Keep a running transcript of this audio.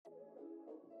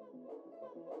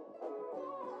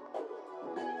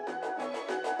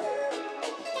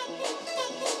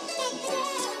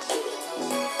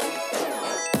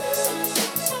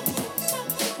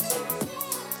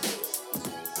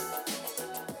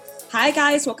Hi,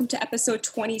 guys. Welcome to episode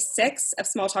 26 of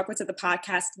Small Talk What's at the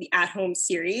podcast, the At Home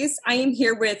series. I am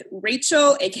here with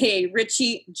Rachel, aka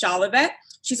Richie Jolivet.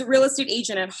 She's a real estate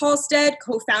agent at Halstead,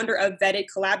 co-founder of Vetted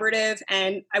Collaborative,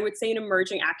 and I would say an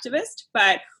emerging activist.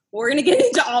 But we're going to get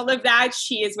into all of that.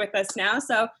 She is with us now.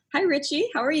 So, hi, Richie.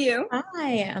 How are you?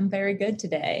 Hi, I'm very good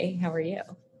today. How are you?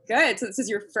 Good. So this is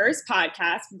your first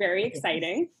podcast. Very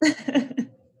exciting.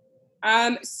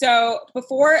 So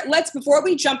before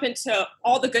we jump into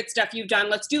all the good stuff you've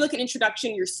done, let's do like an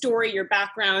introduction, your story, your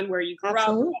background, where you grew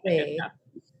up.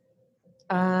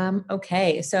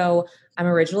 Okay. So I'm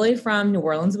originally from New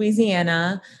Orleans,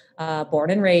 Louisiana,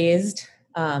 born and raised,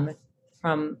 from,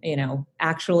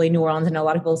 actually New Orleans. I know a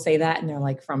lot of people say that and they're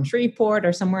like from Shreveport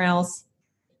or somewhere else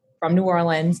from New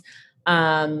Orleans.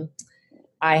 I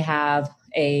have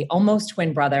a almost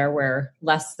twin brother. We're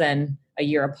less than a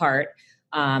year apart.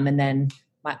 And then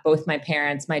both my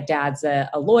parents, my dad's a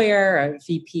lawyer, a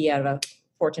VP at a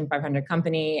Fortune 500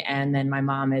 company. And then my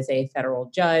mom is a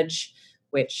federal judge,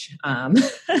 which, wow.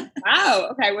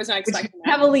 Okay. I was not expecting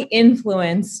that. Heavily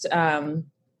influenced,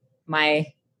 my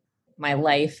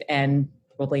life and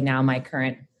probably now my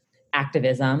current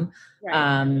activism.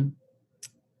 Right.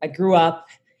 I grew up,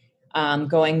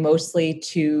 going mostly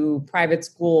to private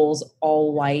schools,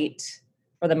 all white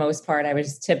for the most part. I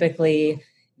was typically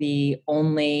the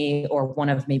only or one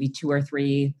of maybe two or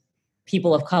three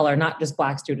people of color, not just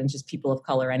Black students, just people of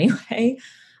color anyway,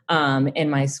 in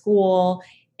my school.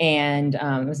 And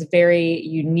it was a very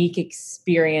unique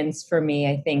experience for me,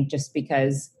 I think, just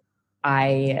because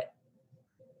I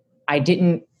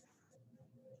didn't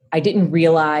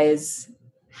realize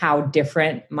how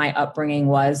different my upbringing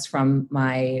was from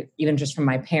my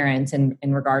parents in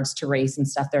regards to race and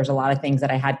stuff. There's a lot of things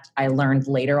that I learned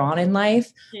later on in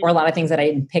life, or a lot of things that I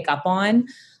didn't pick up on,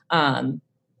 and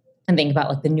think about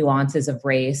like the nuances of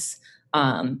race.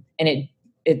 And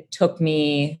it took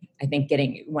me, I think,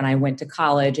 when I went to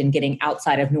college and getting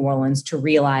outside of New Orleans to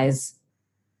realize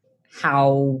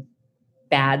how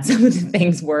bad some of the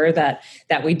things were that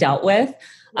we dealt with.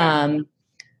 Yeah.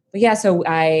 But yeah, so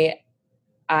I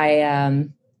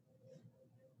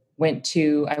went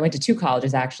to two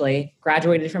colleges, actually.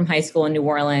 Graduated from high school in New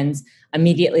Orleans,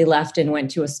 immediately left and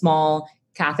went to a small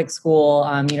Catholic school,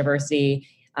 university,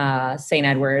 St.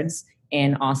 Edward's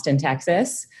in Austin,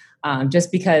 Texas,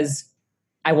 just because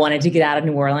I wanted to get out of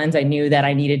New Orleans. I knew that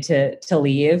I needed to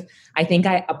leave. I think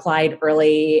I applied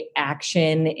early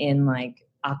action in like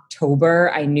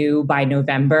October. I knew by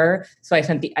November. So I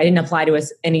didn't apply to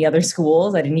any other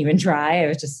schools. I didn't even try. I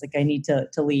was just like, I need to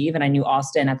leave. And I knew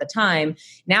Austin at the time.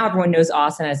 Now everyone knows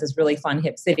Austin as this really fun,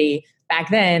 hip city.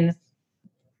 Back then,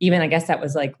 even I guess that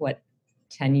was like,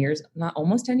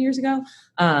 almost 10 years ago.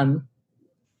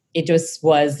 It just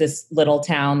was this little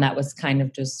town that was kind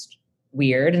of just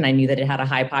weird. And I knew that it had a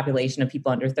high population of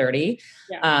people under 30.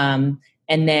 Yeah.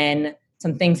 And then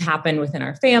some things happened within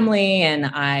our family and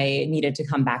I needed to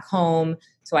come back home.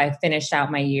 So I finished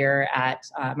out my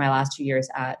last 2 years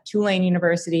at Tulane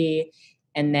University.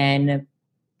 And then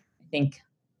I think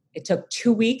it took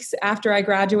 2 weeks after I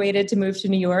graduated to move to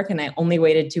New York. And I only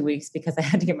waited 2 weeks because I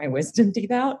had to get my wisdom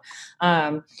teeth out.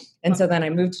 So then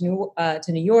I moved to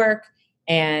New York.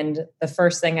 And the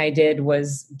first thing I did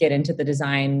was get into the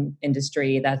design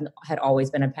industry. That had always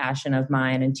been a passion of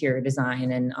mine, interior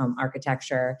design and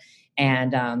architecture.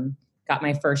 And got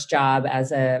my first job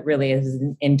as an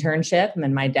internship. And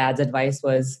then my dad's advice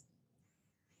was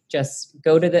just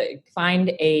find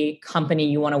a company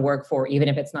you want to work for, even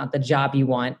if it's not the job you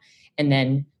want, and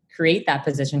then create that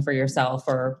position for yourself,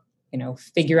 or,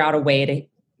 figure out a way to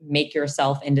make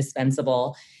yourself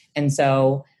indispensable. And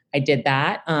so I did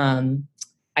that.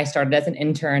 I started as an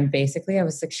intern. Basically, I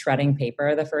was like shredding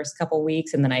paper the first couple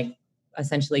weeks. And then I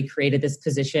essentially created this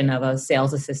position of a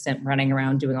sales assistant, running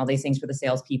around doing all these things for the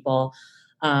salespeople.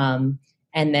 And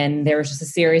then there was just a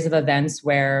series of events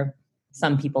where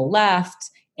some people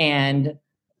left and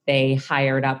they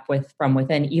hired up from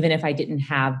within. Even if I didn't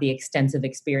have the extensive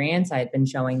experience, I had been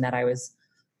showing that I was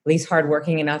at least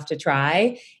hardworking enough to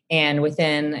try. And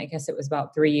within, I guess it was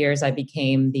about 3 years, I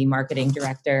became the marketing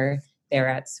director there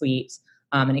at Sweet.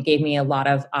 And it gave me a lot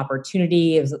of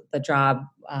opportunity. It was the job.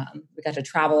 We got to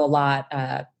travel a lot.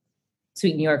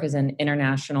 Sweet New York is an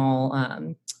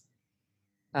international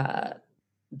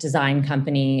design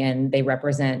company, and they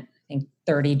represent, I think,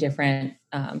 30 different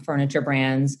furniture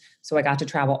brands. So I got to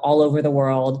travel all over the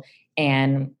world.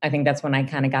 And I think that's when I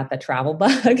kind of got the travel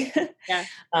bug, yeah.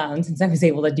 Since I was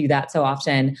able to do that so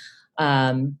often.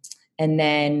 And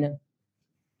then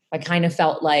I kind of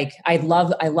felt like I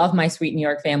love my Sweet New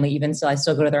York family. Even still, I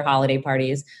still go to their holiday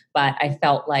parties, but I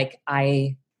felt like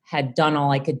I had done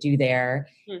all I could do there,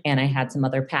 and I had some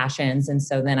other passions. And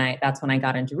so then that's when I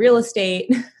got into real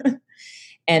estate.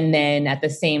 And then at the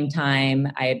same time,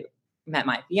 I had met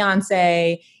my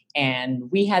fiance,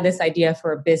 and we had this idea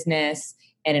for a business,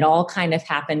 and it all kind of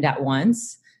happened at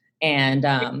once. And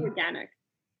organic.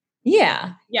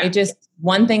 Yeah. It just,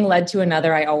 one thing led to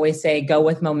another. I always say go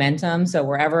with momentum. So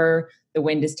wherever the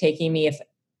wind is taking me, if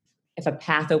a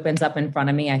path opens up in front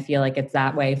of me, I feel like it's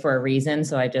that way for a reason.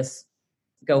 So I just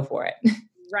go for it.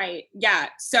 Right. Yeah.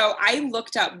 So I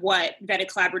looked up what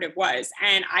Vetted Collaborative was,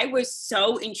 and I was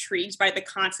so intrigued by the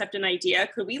concept and idea.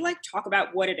 Could we talk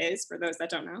about what it is for those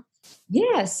that don't know?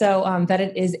 Yeah. So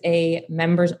Vetted is a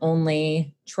members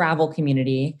only travel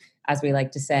community, as we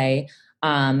like to say.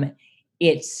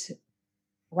 It's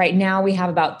right now we have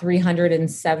about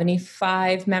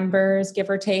 375 members, give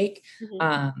or take.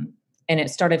 And it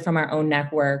started from our own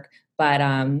network. But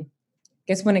I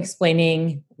guess when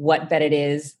explaining what Vetted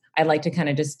is, I like to kind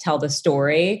of just tell the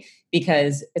story,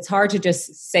 because it's hard to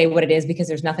just say what it is because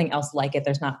there's nothing else like it.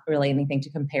 There's not really anything to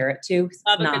compare it to.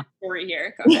 Love a good story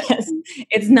here. Go ahead. Yes,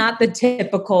 it's not the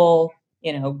typical,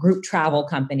 group travel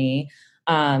company.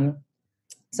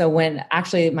 So when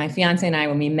actually my fiance and I,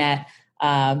 when we met,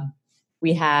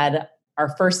 we had our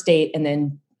first date, and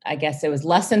then I guess it was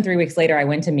less than 3 weeks later, I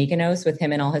went to Mykonos with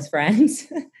him and all his friends.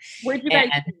 Where'd you guys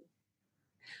meet?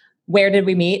 Where did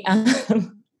we meet?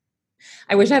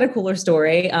 I wish I had a cooler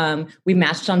story. We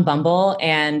matched on Bumble,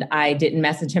 and I didn't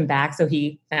message him back, so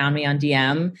he found me on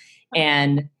DM,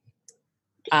 and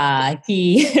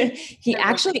he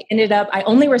actually ended up. I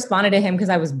only responded to him because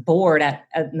I was bored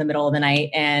in the middle of the night,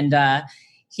 and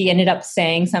he ended up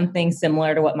saying something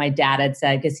similar to what my dad had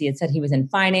said, because he had said he was in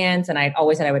finance, and I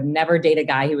always said I would never date a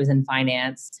guy who was in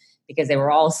finance because they were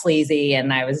all sleazy,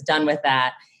 and I was done with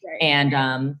that. Right.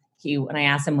 And when I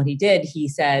asked him what he did, he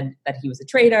said that he was a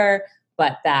trader,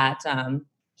 but that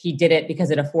he did it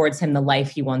because it affords him the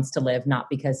life he wants to live, not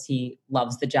because he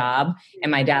loves the job.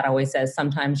 And my dad always says,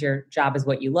 sometimes your job is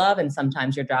what you love, and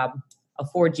sometimes your job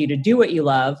affords you to do what you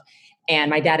love.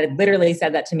 And my dad had literally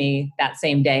said that to me that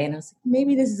same day. And I was like,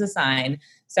 maybe this is a sign.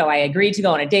 So I agreed to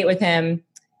go on a date with him,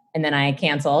 and then I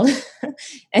canceled.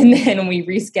 And then we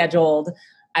rescheduled.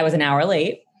 I was an hour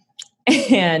late.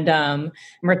 And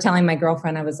we're telling my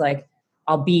girlfriend, I was like,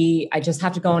 I just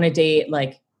have to go on a date.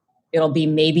 It'll be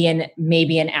maybe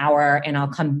an hour, and I'll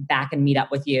come back and meet up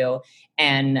with you.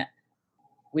 And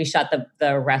we shut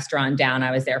the restaurant down.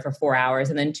 I was there for 4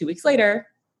 hours. And then 2 weeks later,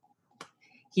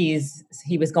 he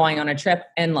was going on a trip.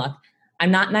 And look,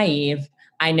 I'm not naive.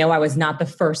 I know I was not the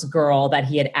first girl that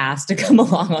he had asked to come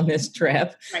along on this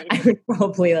trip. Right. I was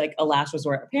probably a last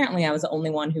resort. Apparently I was the only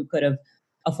one who could have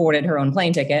afforded her own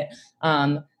plane ticket.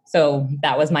 So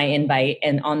that was my invite.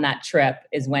 And on that trip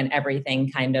is when everything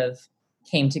kind of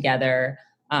came together.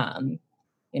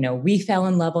 We fell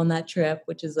in love on that trip,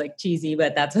 which is cheesy,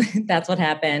 but that's what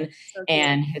happened. So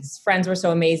and his friends were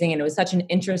so amazing. And it was such an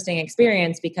interesting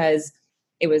experience because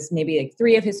it was maybe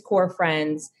 3 of his core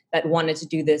friends that wanted to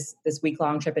do this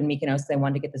week-long trip in Mykonos. They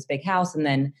wanted to get this big house. And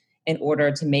then in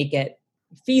order to make it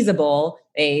feasible,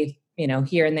 they,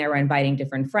 here and there were inviting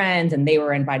different friends, and they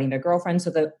were inviting their girlfriends. So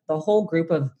the whole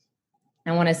group of,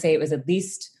 I want to say it was at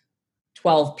least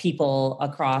 12 people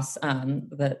across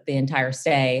the entire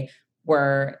stay,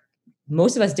 where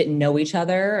most of us didn't know each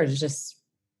other, or just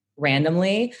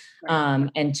randomly.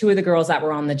 Right. And 2 of the girls that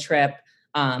were on the trip,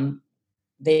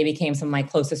 they became some of my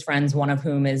closest friends, one of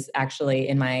whom is actually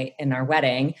in our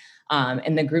wedding.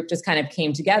 And the group just kind of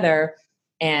came together,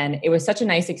 and it was such a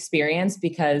nice experience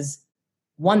because,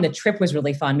 one, the trip was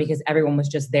really fun because everyone was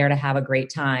just there to have a great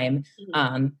time.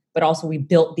 Mm-hmm. But also we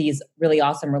built these really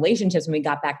awesome relationships. When we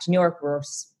got back to New York, we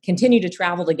continued to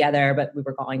travel together, but we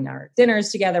were going to our dinners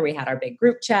together. We had our big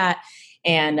group chat.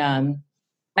 And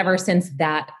ever since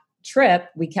that trip,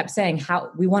 we kept saying,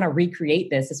 how we want to recreate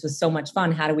this. This was so much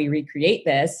fun. How do we recreate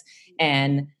this?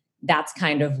 And that's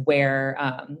kind of where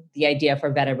the idea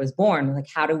for Vetted was born.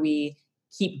 How do we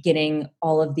keep getting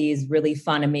all of these really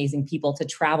fun, amazing people to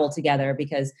travel together?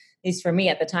 Because at least for me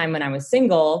at the time when I was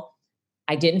single,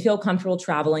 I didn't feel comfortable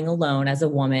traveling alone as a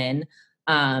woman.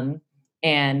 And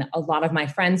a lot of my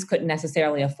friends couldn't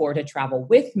necessarily afford to travel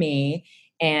with me.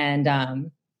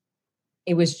 And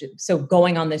it was so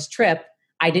going on this trip,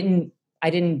 I didn't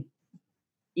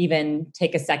even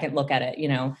take a second look at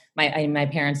it. My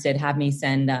parents did have me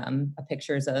send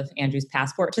pictures of Andrew's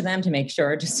passport to them to make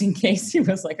sure, just in case he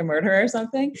was a murderer or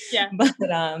something. Yeah.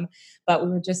 But we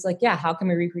were just how can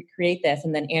we recreate this?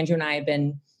 And then Andrew and I had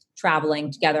been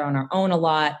traveling together on our own a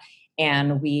lot,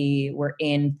 and we were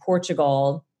in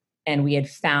Portugal, and we had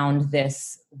found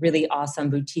this really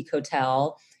awesome boutique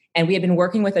hotel, And we had been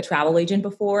working with a travel agent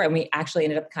before, and we actually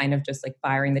ended up kind of just like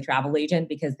firing the travel agent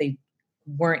because they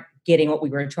weren't getting what we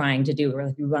were trying to do. We were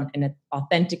like, we want an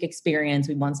authentic experience.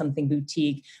 We want something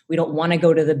boutique. We don't want to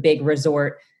go to the big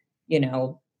resort,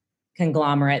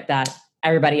 conglomerate that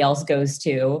everybody else goes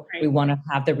to. Right. We want to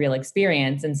have the real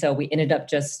experience. And so we ended up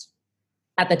just,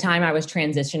 at the time I was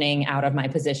transitioning out of my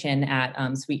position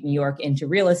at Sweet New York into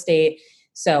real estate.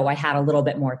 So I had a little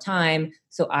bit more time.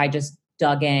 So I just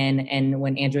dug in. And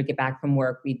when Andrew would get back from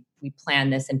work, we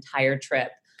planned this entire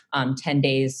trip, 10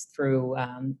 days through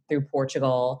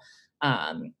Portugal.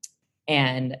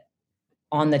 And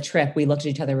on the trip, we looked at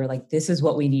each other. We're like, this is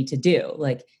what we need to do.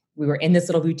 Like, we were in this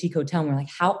little boutique hotel and we're like,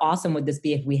 how awesome would this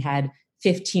be if we had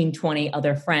 15, 20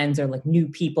 other friends or like new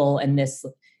people, and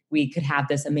we could have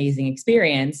this amazing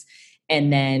experience.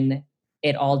 And then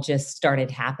it all just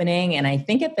started happening. And I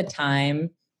think at the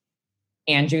time,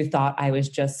 Andrew thought I was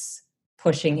just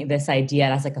pushing this idea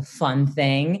as like a fun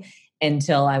thing,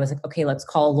 until I was like, okay, let's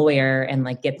call a lawyer and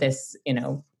like get this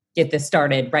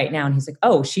started right now. And he's like,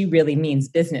 oh, she really means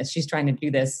business. She's trying to do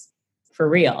this for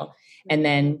real. And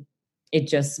then it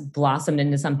just blossomed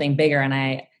into something bigger. And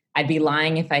I'd be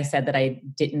lying if I said that I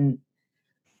didn't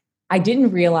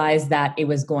realize that it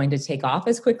was going to take off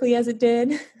as quickly as it did.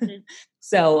 Mm-hmm.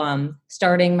 So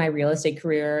starting my real estate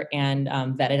career and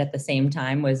Vetted at the same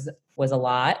time was a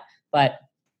lot, but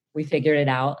we figured it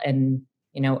out. And,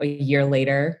 a year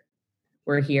later,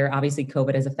 we're here. Obviously,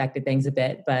 COVID has affected things a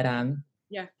bit, but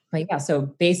yeah. So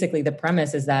basically the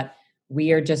premise is that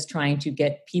we are just trying to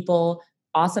get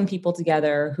awesome people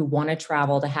together who want to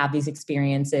travel, to have these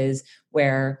experiences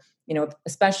where,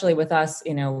 especially with us,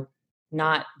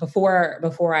 not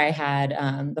before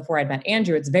I'd met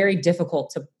Andrew, it's very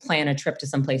difficult to plan a trip to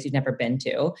some place you've never been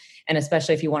to. And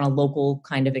especially if you want a local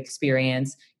kind of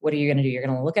experience, what are you going to do? You're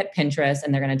going to look at Pinterest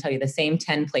and they're going to tell you the same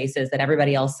 10 places that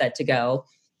everybody else said to go.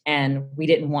 And we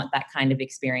didn't want that kind of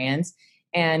experience.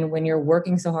 And when you're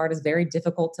working so hard, it's very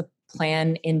difficult to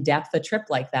plan in depth a trip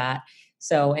like that.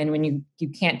 So, and when you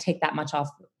can't take that much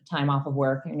time off of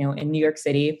work, in New York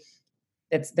City,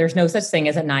 there's no such thing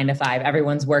as a 9 to 5.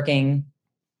 Everyone's working,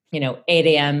 8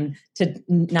 a.m. to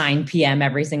 9 p.m.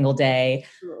 every single day.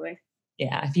 Absolutely.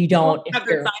 Yeah. If you don't have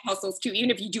their side hustles too,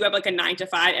 even if you do have like a 9 to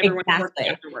 5, everyone's working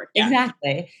after work. Yeah.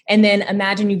 Exactly. And then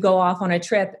imagine you go off on a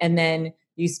trip and then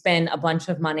you spend a bunch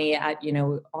of money at,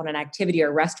 on an activity or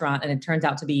a restaurant, and it turns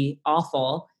out to be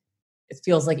awful. It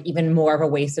feels like even more of a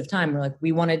waste of time. We're like,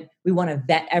 we want to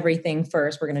vet everything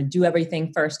first. We're going to do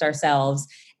everything first ourselves.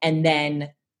 And then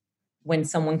when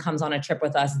someone comes on a trip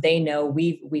with us, they know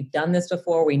we've done this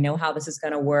before. We know how this is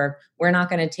going to work. We're not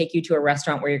going to take you to a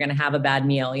restaurant where you're going to have a bad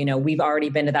meal. We've already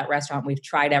been to that restaurant. We've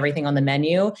tried everything on the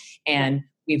menu and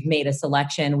we've made a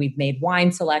selection. We've made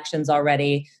wine selections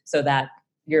already so that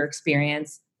your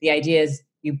experience, the idea is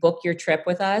you book your trip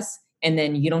with us and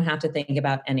then you don't have to think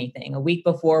about anything. A week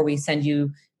before, we send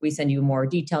you a more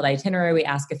detailed itinerary. We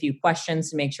ask a few questions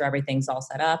to make sure everything's all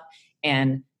set up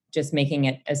and just making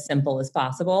it as simple as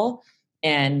possible.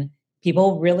 And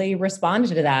people really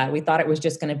responded to that. We thought it was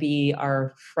just going to be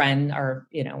our friend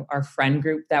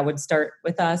group that would start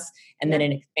with us. And then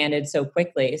it expanded so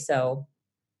quickly. So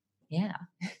yeah.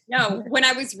 No, when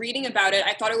I was reading about it,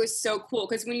 I thought it was so cool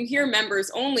because when you hear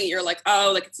members only, you're like,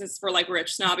 oh, like it's just for like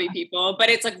rich, snobby people. But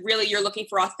it's like really you're looking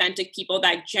for authentic people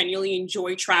that genuinely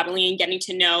enjoy traveling and getting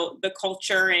to know the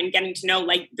culture and getting to know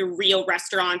like the real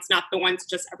restaurants, not the ones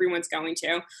just everyone's going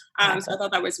to. So I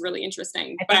thought that was really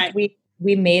interesting. But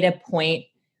we made a point.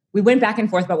 We went back and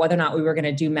forth about whether or not we were going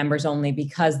to do members only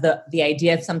because the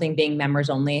idea of something being members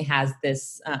only has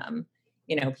this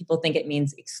people think it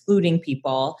means excluding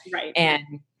people. Right.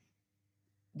 And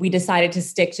we decided to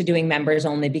stick to doing members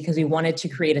only because we wanted to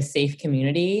create a safe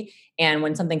community. And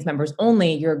when something's members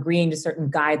only, you're agreeing to certain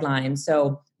guidelines.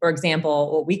 So for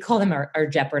example, we call them our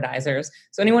jeopardizers.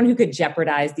 So anyone who could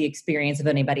jeopardize the experience of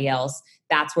anybody else,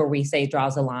 that's where we say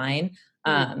draws a line.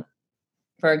 Mm-hmm.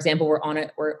 For example, we're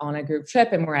on a group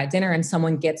trip and we're at dinner and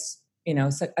someone gets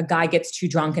so a guy gets too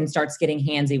drunk and starts getting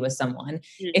handsy with someone.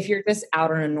 Mm-hmm. If you're just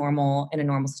out in a normal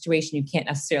situation, you can't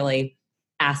necessarily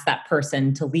ask that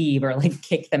person to leave or like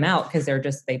kick them out because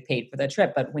they paid for the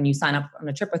trip. But when you sign up on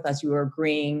a trip with us, you are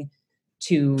agreeing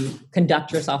to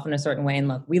conduct yourself in a certain way. And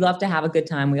look, we love to have a good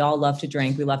time. We all love to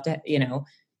drink. We love to,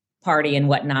 party and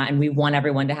whatnot. And we want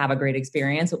everyone to have a great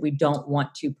experience, but we don't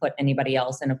want to put anybody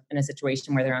else in a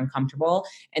situation where they're uncomfortable.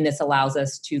 And this allows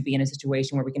us to be in a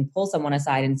situation where we can pull someone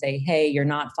aside and say, hey, you're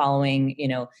not following,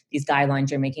 these guidelines,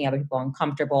 you're making other people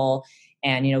uncomfortable,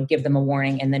 and, give them a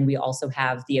warning. And then we also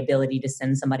have the ability to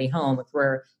send somebody home if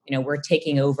we're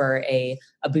taking over a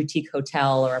boutique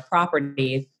hotel or a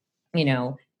property,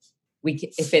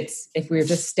 if we're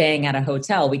just staying at a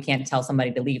hotel, we can't tell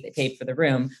somebody to leave. They paid for the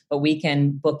room, but we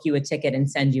can book you a ticket and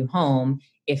send you home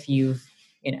if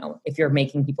if you're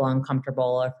making people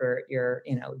uncomfortable, or if you're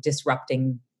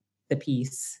disrupting the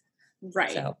peace.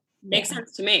 Right. So, makes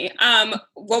sense to me.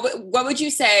 What would you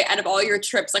say out of all your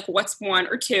trips, like what's one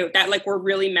or two that like were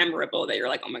really memorable that you're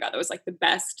like, oh my God, that was like the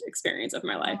best experience of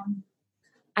my life?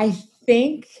 I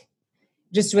think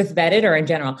just with Vetted or in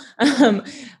general,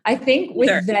 I think with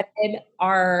Vetted,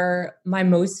 my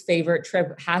most favorite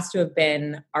trip has to have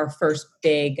been our first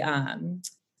big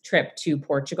trip to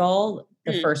Portugal.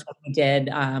 The first one we did,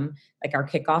 like our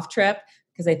kickoff trip,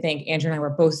 because I think Andrew and I were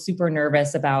both super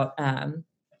nervous about,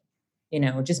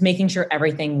 just making sure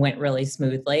everything went really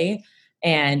smoothly.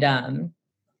 And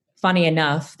funny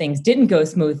enough, things didn't go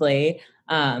smoothly.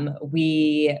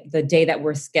 The day that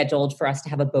we're scheduled for us to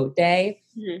have a boat day,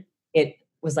 it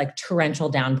was like torrential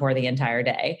downpour the entire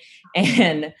day.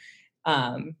 And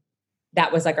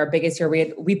that was like our biggest year.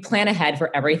 We plan ahead for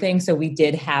everything. So we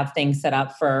did have things set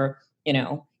up for,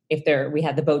 we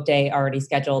had the boat day already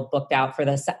scheduled, booked out for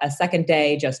a second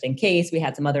day, just in case. We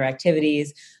had some other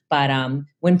activities. But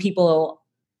when people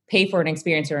pay for an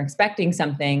experience or expecting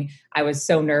something, I was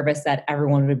so nervous that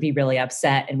everyone would be really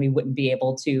upset and we wouldn't be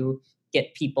able to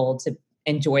get people to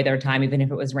enjoy their time, even if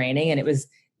it was raining. And it was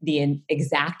the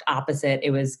exact opposite.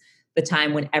 It was the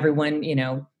time when everyone,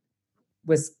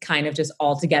 was kind of just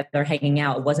all together hanging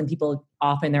out. It wasn't people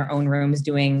off in their own rooms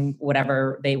doing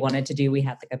whatever they wanted to do. We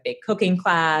had like a big cooking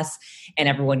class, and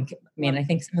everyone, I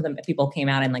think some of the people came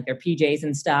out in like their PJs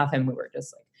and stuff, and we were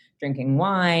just like drinking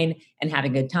wine and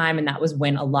having a good time. And that was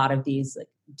when a lot of these like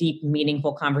deep,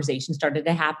 meaningful conversations started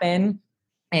to happen,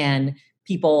 and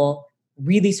people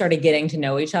really started getting to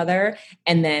know each other.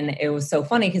 And then it was so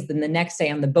funny because then the next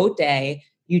day on the boat day,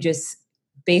 you just,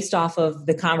 based off of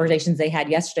the conversations they had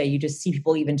yesterday, you just see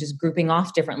people even just grouping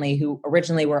off differently, who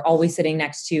originally were always sitting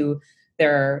next to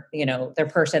their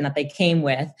person that they came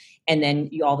with. And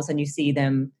then all of a sudden you see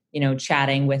them,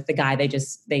 chatting with the guy they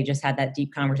just had that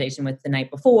deep conversation with the night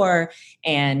before.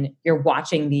 And you're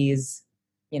watching these,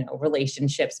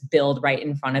 relationships build right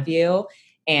in front of you.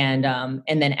 And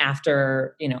then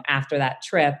after that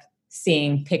trip,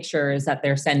 seeing pictures that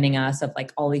they're sending us of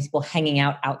like all these people hanging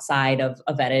out outside of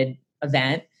a Vetted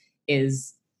event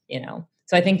is,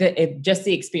 so I think that just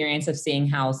the experience of seeing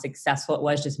how successful it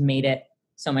was just made it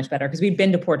so much better, because we'd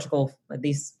been to Portugal at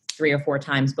least 3 or 4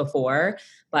 times before,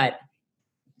 but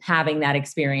having that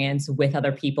experience with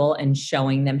other people and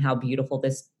showing them how beautiful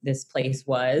this place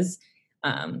was,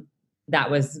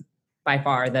 that was by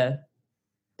far the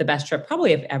best trip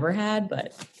probably I've ever had.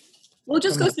 But well, it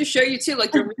just goes to show you too,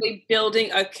 like you're really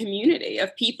building a community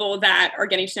of people that are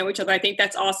getting to know each other. I think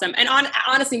that's awesome. And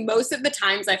honestly, most of the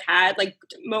times I've had like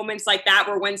moments like that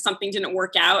where when something didn't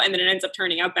work out and then it ends up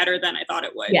turning out better than I thought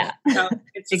it would. Yeah, so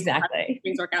it's just exactly.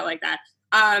 Things work out like that.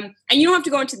 And you don't have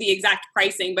to go into the exact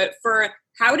pricing, but for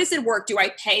how does it work? Do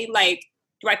I pay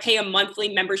a monthly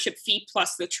membership fee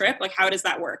plus the trip? Like, how does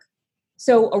that work?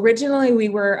 So originally we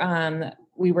were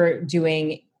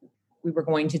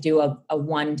going to do a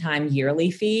one-time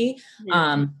yearly fee.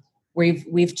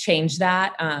 We've changed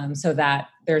that so that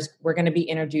we're going to be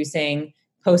introducing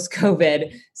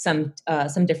post-COVID some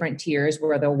different tiers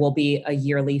where there will be a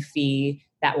yearly fee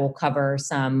that will cover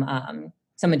some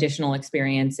additional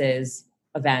experiences,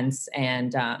 events,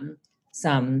 and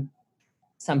some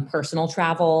personal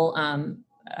travel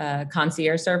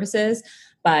concierge services.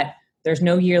 But there's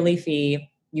no yearly fee.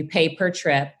 You pay per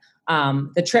trip.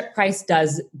 The trip price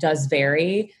does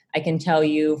vary. I can tell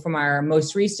you from our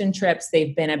most recent trips,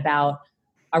 they've been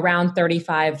around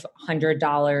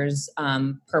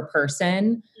 $3,500 per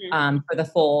person for the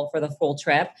full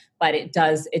trip. But it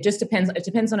just depends. It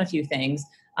depends on a few things.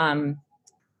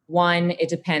 One, it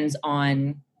depends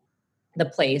on the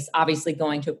place. Obviously,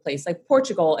 going to a place like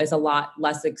Portugal is a lot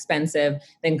less expensive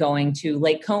than going to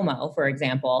Lake Como, for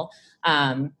example.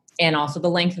 And also the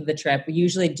length of the trip.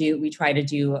 We try to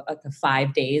do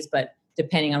 5 days, but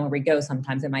depending on where we go,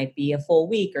 sometimes it might be a full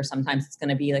week, or sometimes it's going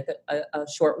to be like a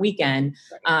short weekend.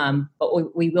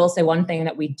 But we will say one thing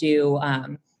that we do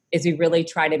is we really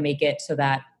try to make it so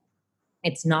that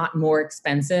it's not more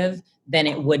expensive than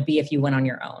it would be if you went on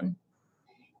your own.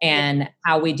 And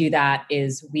how we do that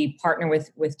is we partner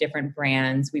with different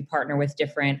brands. We partner with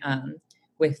different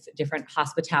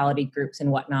hospitality groups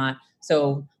and whatnot.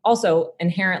 So also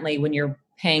inherently, when you're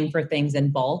paying for things in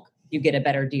bulk, you get a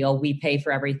better deal. We pay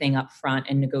for everything up front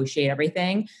and negotiate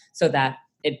everything so that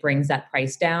it brings that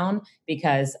price down,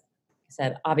 because I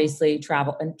said, obviously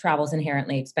travel is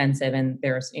inherently expensive and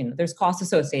there's costs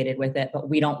associated with it, but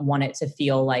we don't want it to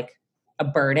feel like a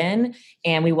burden,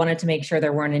 and we wanted to make sure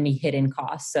there weren't any hidden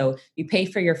costs. So you pay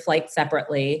for your flight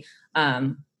separately.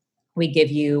 We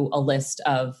give you a list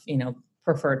of,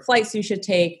 preferred flights you should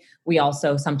take. We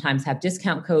also sometimes have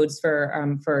discount codes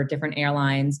for different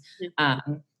airlines.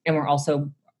 And we're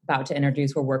also about to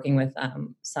introduce, we're working with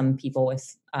some people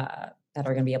with that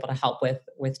are going to be able to help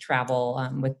with travel,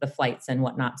 with the flights and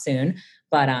whatnot soon.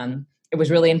 But it was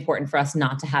really important for us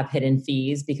not to have hidden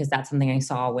fees, because that's something I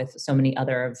saw with so many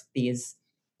other of these,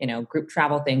 group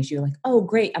travel things. You're like, oh,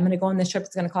 great, I'm going to go on this trip.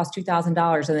 It's going to cost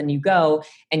 $2,000. And then you go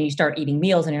and you start eating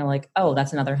meals and you're like, oh,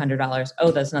 that's another $100. Oh,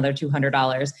 that's another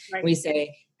 $200. Right. We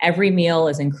say every meal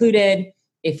is included.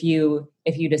 If you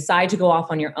decide to go off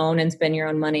on your own and spend your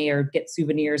own money or get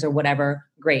souvenirs or whatever,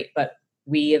 great. But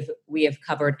we have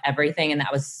covered everything. And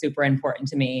that was super important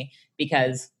to me,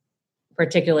 because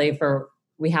particularly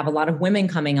we have a lot of women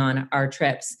coming on our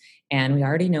trips, and we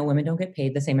already know women don't get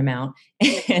paid the same amount.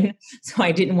 And so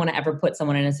I didn't want to ever put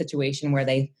someone in a situation where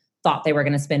they thought they were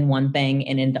going to spend one thing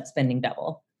and end up spending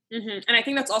double. Mm-hmm. And I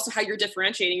think that's also how you're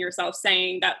differentiating yourself,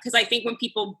 saying that, because I think when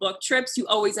people book trips, you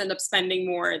always end up spending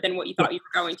more than what you thought you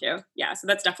were going to. Yeah. So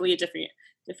that's definitely a different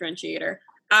differentiator.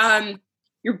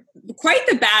 You're quite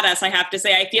the badass, I have to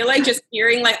say. I feel like just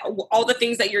hearing like all the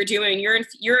things that you're doing,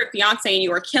 you're a fiance and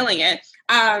you are killing it.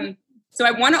 So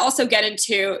I want to also get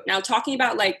into now talking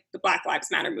about like the Black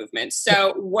Lives Matter movement.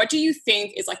 So what do you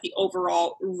think is like the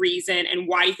overall reason, and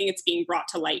why do you think it's being brought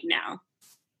to light now?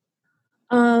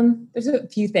 There's a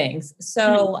few things.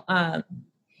 So,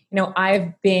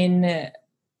 I've been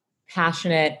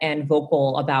passionate and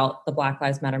vocal about the Black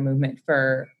Lives Matter movement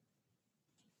for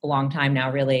a long time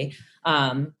now, really.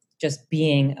 Just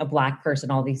being a Black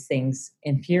person, all these things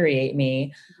infuriate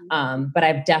me. But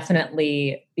I've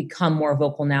definitely become more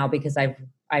vocal now, because I've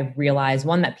realized,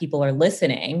 one, that people are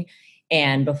listening.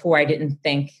 And before, I didn't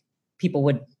think people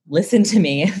would listen to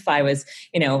me if I was,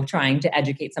 trying to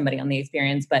educate somebody on the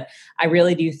experience. But I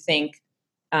really do think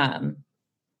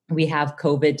we have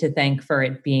COVID to thank for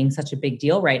it being such a big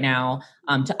deal right now.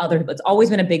 To other people, it's always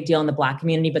been a big deal in the Black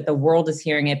community, but the world is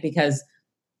hearing it because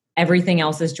everything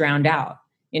else is drowned out.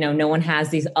 No one has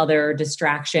these other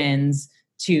distractions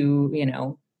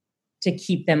to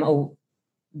keep them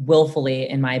willfully,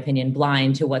 in my opinion,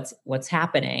 blind to what's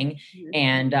happening. Mm-hmm.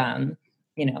 And,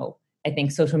 I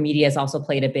think social media has also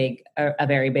played a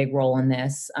very big role in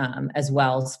this, as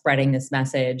well, spreading this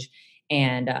message.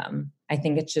 And I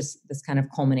think it's just this kind of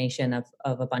culmination of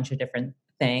a bunch of different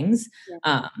things.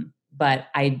 Yeah. But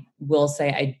I will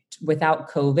say, without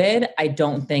COVID, I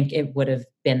don't think it would have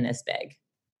been this big.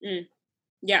 Mm.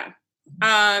 Yeah.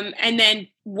 And then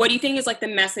what do you think is like the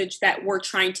message that we're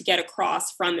trying to get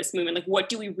across from this movement? Like, what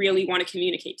do we really want to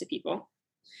communicate to people?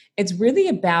 It's really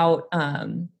about,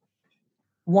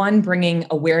 one, bringing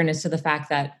awareness to the fact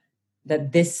that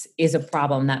this is a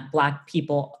problem, that Black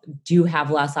people do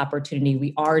have less opportunity.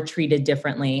 We are treated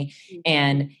differently. Mm-hmm.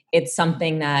 And it's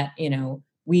something that,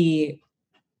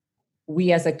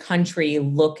 we as a country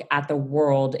look at the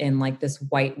world in like this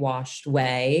whitewashed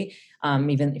way.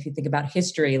 Even if you think about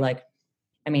history,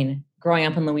 growing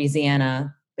up in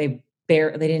Louisiana, they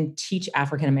didn't teach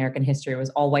African-American history. It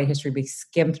was all white history. We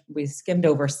skimmed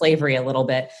over slavery a little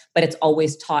bit, but it's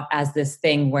always taught as this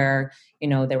thing where,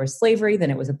 there was slavery,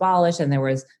 then it was abolished, and there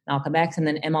was Malcolm X, and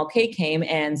then MLK came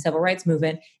and civil rights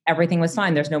movement, everything was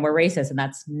fine. There's no more racist. And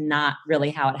that's not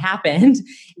really how it happened.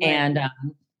 Right. And,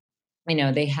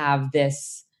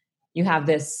 you have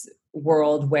this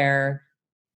world where,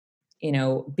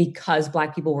 because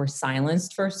Black people were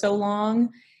silenced for so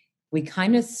long, we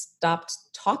kind of stopped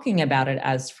talking about it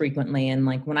as frequently. And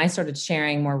like when I started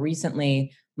sharing more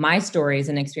recently my stories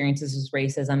and experiences with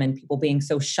racism and people being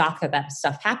so shocked that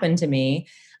stuff happened to me,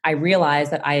 I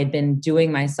realized that I had been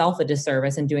doing myself a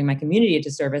disservice and doing my community a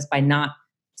disservice by not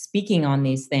speaking on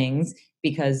these things,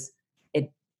 because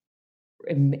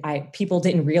people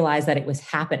didn't realize that it was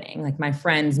happening. Like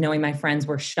knowing my friends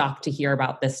were shocked to hear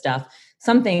about this stuff.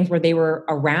 Some things where they were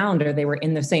around or they were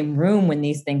in the same room when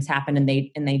these things happened and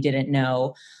they didn't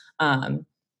know.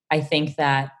 I think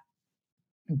that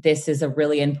this is a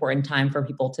really important time for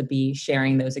people to be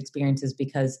sharing those experiences,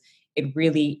 because it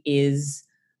really is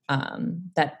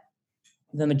that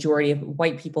the majority of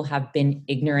white people have been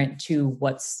ignorant to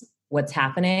what's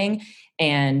happening.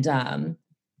 And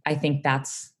I think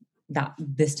this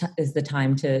is the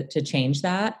time to change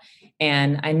that.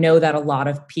 And I know that a lot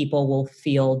of people will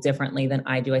feel differently than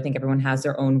I do. I think everyone has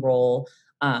their own role.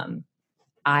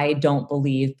 I don't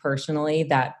believe personally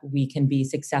that we can be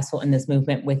successful in this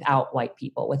movement without white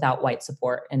people, without white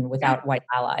support, and without white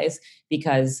allies,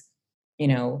 because,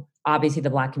 obviously the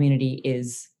Black community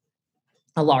is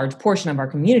a large portion of our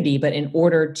community. But in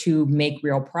order to make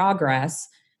real progress,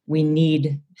 we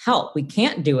need help. We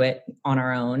can't do it on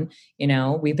our own.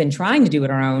 We've been trying to do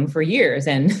it on our own for years,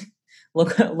 and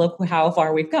look how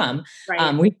far we've come.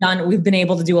 Right. We've been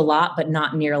able to do a lot, but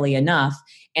not nearly enough.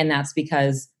 And that's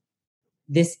because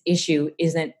this issue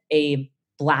isn't a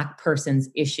Black person's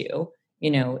issue.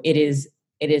 It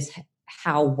is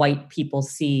how white people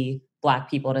see Black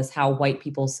people. It is how white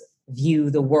people view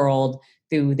the world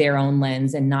through their own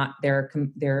lens, and not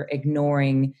they're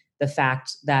ignoring the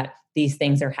fact that these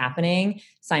things are happening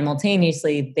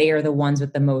simultaneously. They are the ones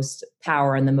with the most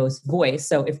power and the most voice.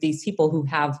 So if these people who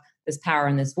have this power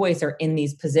and this voice are in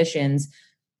these positions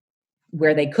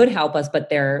where they could help us, but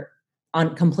they're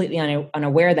completely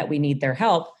unaware that we need their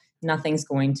help, nothing's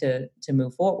going to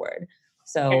move forward.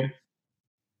 So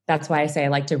that's why I say I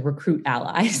like to recruit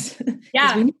allies.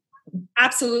 Yeah,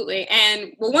 absolutely.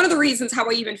 And one of the reasons how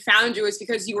I even found you is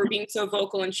because you were being so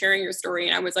vocal and sharing your story.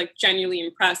 And I was like genuinely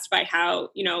impressed by how,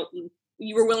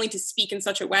 you were willing to speak in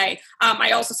such a way.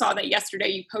 I also saw that yesterday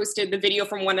you posted the video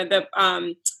from one of the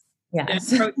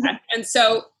protests. And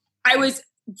so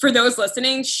for those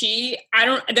listening,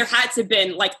 there had to have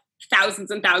been like thousands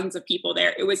and thousands of people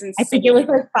there. It was insane. I think it was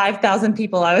like 5,000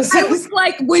 people. I was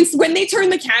like, when they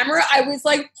turned the camera, I was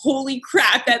like, holy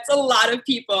crap, that's a lot of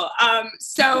people.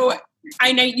 So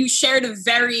I know you shared a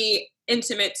very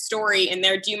intimate story in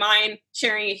there. Do you mind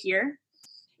sharing it here?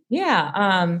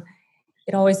 Yeah.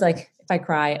 It always, like, if I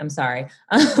cry, I'm sorry.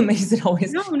 Because it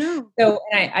always, no. So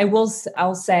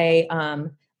I'll say,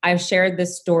 I've shared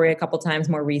this story a couple times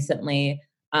more recently,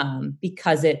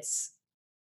 because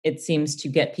it seems to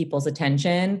get people's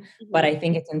attention. Mm-hmm. But I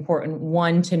think it's important,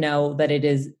 one, to know that it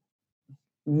is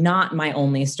not my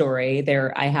only story.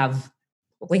 I have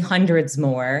probably hundreds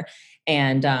more.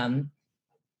 And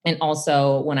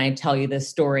also, when I tell you this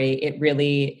story, it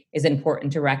really is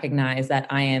important to recognize that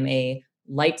I am a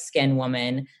light-skinned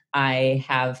woman. I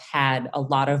have had a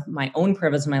lot of my own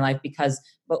privilege in my life because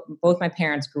both my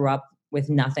parents grew up with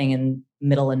nothing in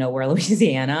middle of nowhere,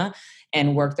 Louisiana,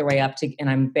 and worked their way up to, and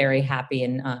I'm very happy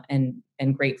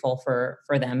and grateful for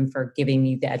them for giving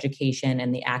me the education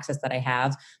and the access that I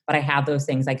have. But I have those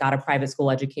things. I got a private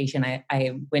school education.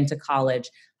 I went to college.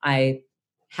 I've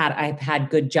had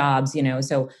good jobs,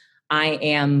 so I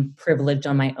am privileged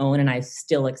on my own, and I've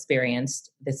still experienced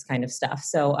this kind of stuff.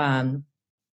 So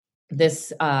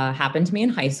this happened to me in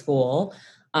high school.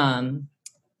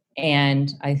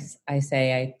 And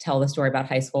I tell the story about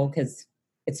high school because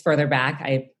it's further back.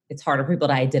 It's harder for people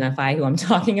to identify who I'm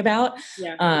talking about.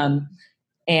 Yeah.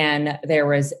 And there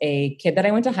was a kid that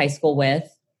I went to high school with.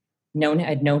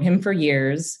 I'd known him for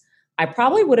years. I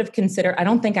probably would have considered, I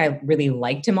don't think I really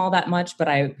liked him all that much, but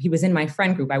he was in my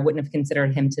friend group. I wouldn't have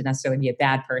considered him to necessarily be a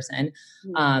bad person.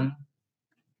 Mm-hmm.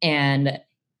 And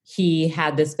he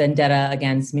had this vendetta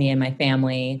against me and my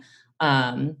family,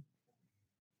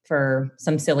 for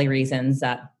some silly reasons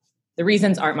that the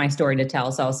reasons aren't my story to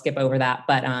tell. So I'll skip over that.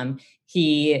 But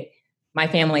my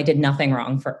family did nothing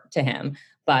wrong to him,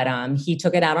 but he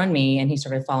took it out on me, and he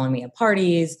started following me at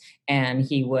parties, and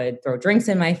he would throw drinks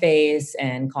in my face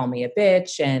and call me a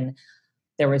bitch. And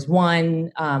there was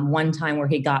one time where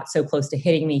he got so close to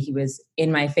hitting me, he was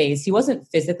in my face. He wasn't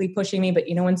physically pushing me, but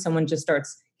when someone just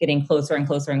starts getting closer and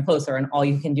closer and closer, and all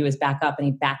you can do is back up, and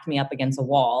he backed me up against a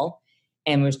wall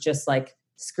and was just like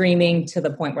screaming to the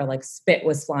point where like spit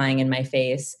was flying in my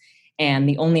face. And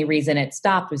the only reason it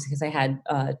stopped was because I had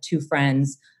two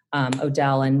friends,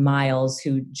 Odell and Miles,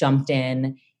 who jumped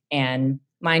in. And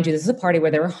mind you, this is a party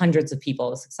where there were hundreds of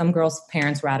people. Some girls'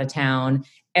 parents were out of town.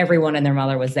 Everyone and their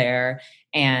mother was there.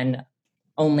 And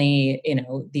only,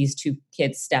 these two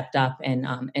kids stepped up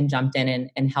and jumped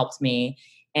in and helped me.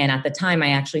 And at the time,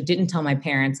 I actually didn't tell my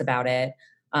parents about it,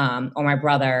 or my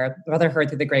brother. My brother heard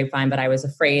through the grapevine, but I was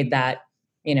afraid that,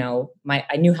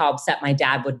 I knew how upset my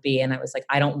dad would be. And I was like,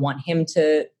 I don't want him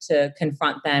to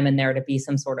confront them and there to be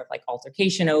some sort of like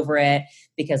altercation over it,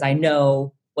 because I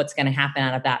know what's going to happen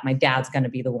out of that. My dad's going to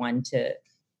be the one to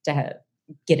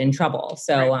get in trouble.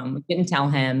 So we didn't tell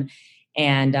him.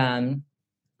 And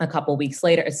a couple weeks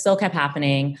later, it still kept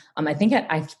happening. I think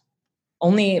I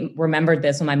only remembered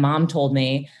this when my mom told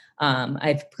me.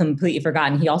 I've completely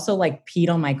forgotten. He also like peed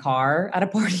on my car at a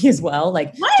party as well.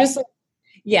 Like what? Just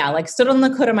like stood on the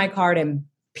hood of my car and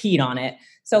peed on it.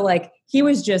 So like he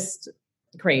was just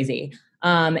crazy.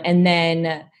 And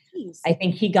then I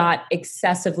think he got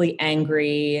excessively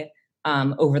angry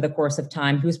over the course of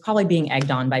time. He was probably being egged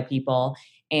on by people.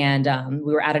 And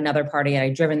we were at another party. I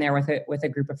had driven there with a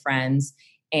group of friends.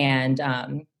 And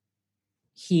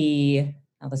he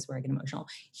now this is where I get emotional.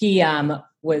 He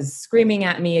was screaming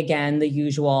at me again, the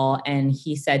usual. And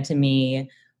he said to me,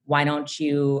 why don't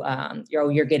you,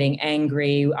 you're getting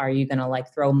angry. Are you going to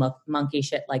like throw monkey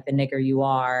shit like the nigger you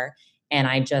are? And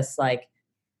I just like,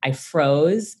 I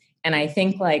froze. And I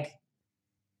think like,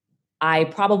 I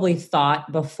probably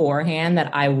thought beforehand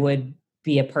that I would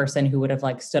be a person who would have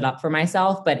like stood up for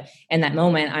myself. But in that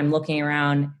moment, I'm looking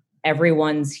around,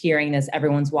 everyone's hearing this,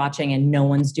 everyone's watching, and no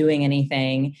one's doing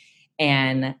anything.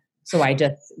 And so I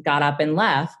just got up and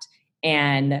left.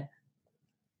 And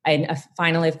I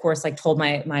finally, of course, like told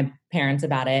my parents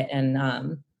about it.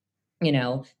 And,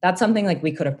 that's something like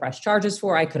we could have pressed charges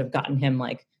for. I could have gotten him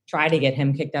like, try to get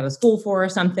him kicked out of school for or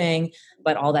something.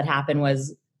 But all that happened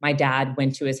was my dad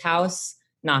went to his house,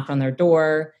 knocked on their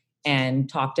door, and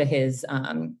talked to his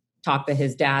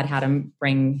dad, had him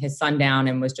bring his son down,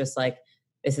 and was just like,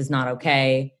 this is not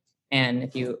okay. And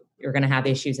if you're going to have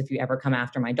issues if you ever come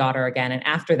after my daughter again. And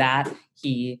after that,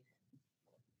 he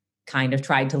kind of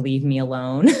tried to leave me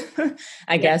alone.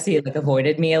 I guess he like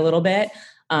avoided me a little bit.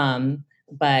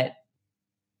 But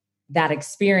that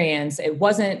experience, it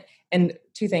wasn't, and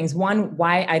two things. One,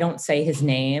 why I don't say his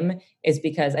name is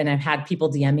because, and I've had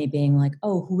people DM me being like,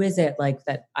 oh, who is it? Like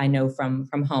that I know from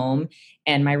home.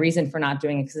 And my reason for not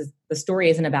doing it, because the story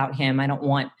isn't about him. I don't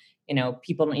want,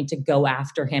 people don't need to go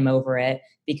after him over it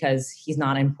because he's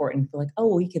not important for like, oh,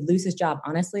 well, he could lose his job.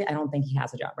 Honestly, I don't think he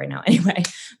has a job right now anyway.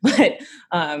 But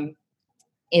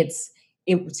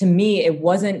to me, it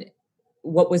wasn't,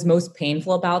 what was most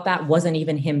painful about that wasn't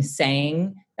even him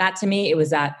saying that to me. It was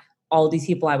that all these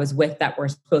people I was with that were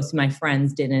supposed to be my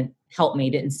friends didn't help me,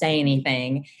 didn't say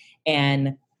anything.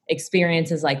 And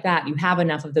experiences like that, you have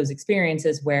enough of those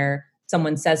experiences where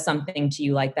someone says something to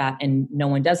you like that and no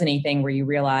one does anything, where you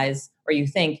realize, or you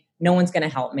think, no one's going to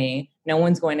help me. No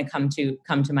one's going to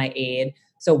come to my aid.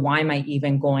 So why am I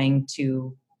even going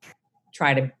to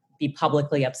try to be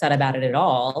publicly upset about it at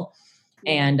all?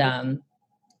 And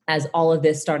as all of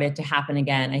this started to happen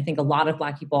again, I think a lot of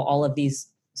Black people, all of these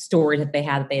stories that they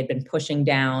had been pushing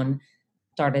down,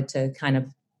 started to kind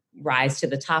of rise to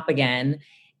the top again.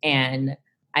 And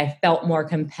I felt more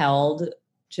compelled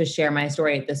to share my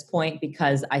story at this point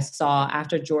because I saw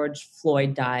after George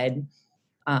Floyd died,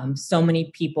 so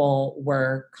many people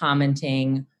were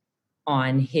commenting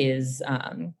on his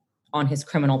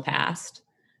criminal past,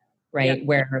 right? Yeah.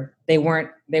 Where they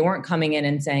weren't coming in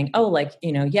and saying, oh, like,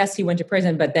 yes, he went to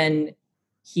prison, but then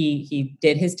he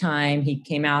did his time. He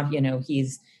came out,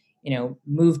 he's,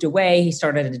 moved away. He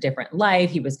started a different life.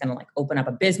 He was going to like open up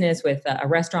a business with a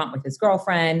restaurant with his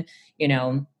girlfriend,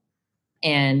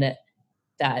 and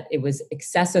that it was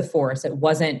excessive force. It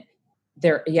wasn't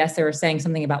there. Yes, they were saying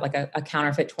something about like a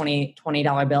counterfeit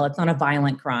 $20 bill. It's not a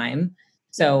violent crime.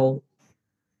 So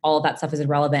all of that stuff is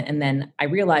irrelevant. And then I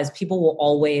realized people will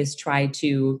always try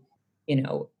to,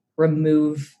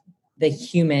 remove the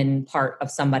human part of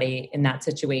somebody in that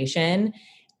situation.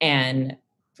 And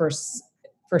for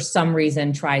some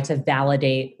reason, try to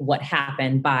validate what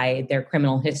happened by their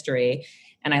criminal history.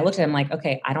 And I looked at him like,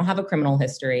 okay, I don't have a criminal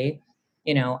history.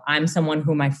 I'm someone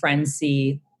who my friends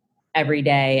see every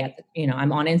day.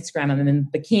 I'm on Instagram, I'm in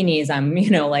bikinis,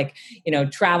 I'm,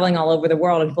 traveling all over the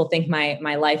world, and people think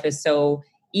my life is so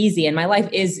easy, and my life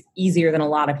is easier than a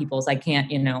lot of people's. I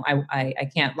can't, I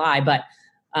can't lie, but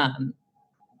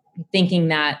thinking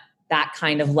that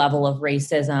kind of level of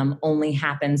racism only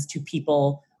happens to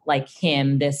people like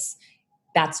him,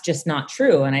 that's just not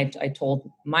true. And I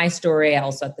told my story. I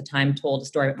also at the time told a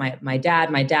story about my dad.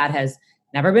 My dad has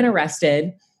never been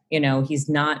arrested. He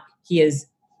is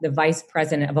the vice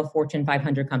president of a Fortune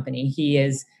 500 company. He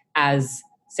is as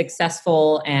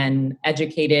successful and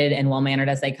educated and well-mannered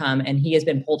as they come. And he has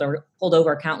been pulled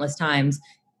over countless times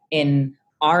in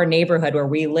our neighborhood where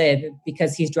we live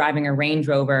because he's driving a Range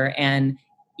Rover. And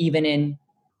even in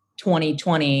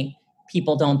 2020,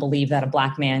 people don't believe that a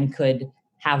Black man could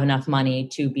have enough money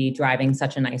to be driving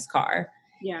such a nice car.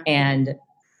 Yeah. And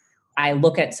I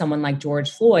look at someone like George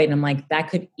Floyd and I'm like, that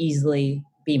could easily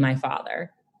be my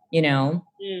father,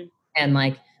 And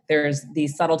like, there's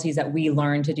these subtleties that we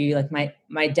learn to do. Like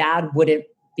my dad wouldn't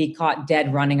be caught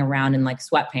dead running around in like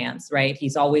sweatpants, right?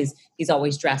 He's always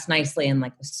dressed nicely in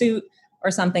like a suit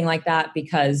or something like that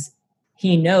because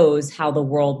he knows how the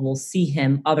world will see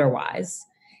him otherwise.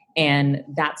 And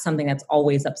that's something that's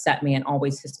always upset me and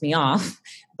always pissed me off.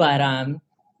 But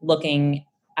looking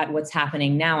at what's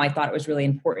happening now, I thought it was really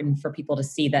important for people to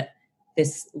see that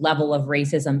this level of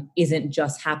racism isn't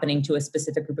just happening to a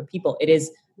specific group of people. It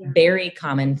is very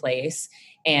commonplace,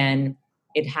 and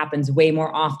it happens way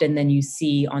more often than you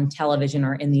see on television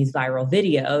or in these viral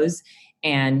videos.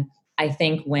 And I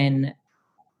think when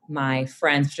my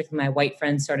friends, particularly my white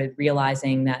friends, started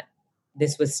realizing that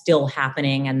this was still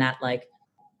happening and that like,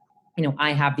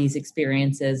 I have these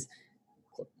experiences,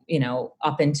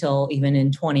 up until even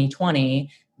in 2020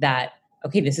 that,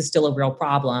 okay, this is still a real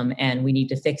problem and we need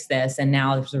to fix this. And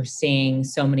now we're seeing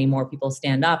so many more people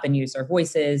stand up and use their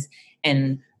voices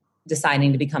and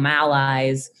deciding to become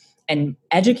allies and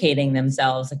educating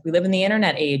themselves. Like we live in the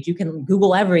internet age, you can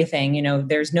Google everything,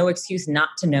 there's no excuse not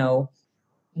to know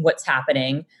what's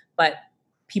happening, but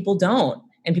people don't.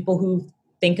 And people who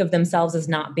think of themselves as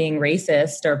not being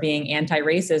racist or being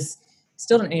anti-racist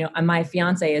still don't, my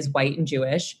fiance is white and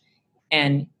Jewish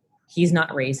and he's not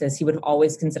racist. He would have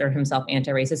always considered himself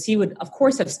anti-racist. He would, of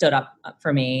course, have stood up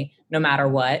for me no matter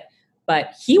what,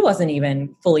 but he wasn't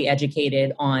even fully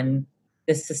educated on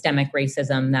this systemic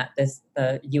racism that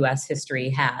the U.S. history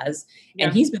has,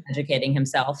 and he's been educating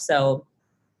himself. So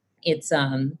it's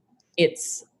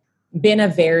been a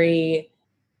very,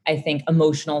 I think,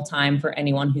 emotional time for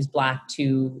anyone who's Black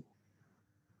to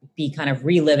be kind of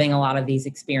reliving a lot of these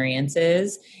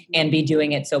experiences and be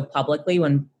doing it so publicly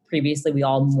when previously we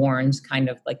all mourned kind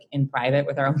of like in private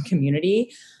with our own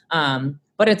community.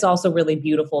 But it's also really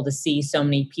beautiful to see so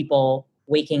many people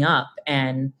waking up.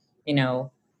 And,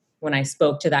 when I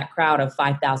spoke to that crowd of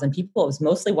 5,000 people, it was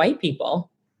mostly white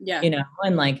people,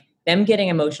 and like them getting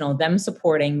emotional, them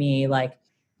supporting me, like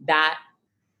that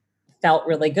felt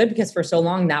really good because for so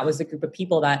long that was a group of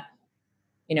people that,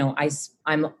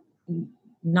 I'm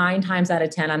 9 times out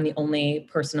of 10, I'm the only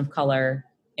person of color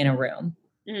in a room.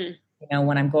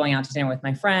 When I'm going out to dinner with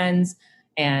my friends.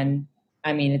 And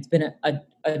I mean, it's been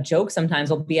a joke sometimes.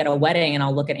 I'll be at a wedding and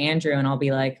I'll look at Andrew and I'll be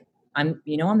like, I'm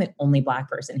the only Black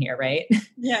person here, right?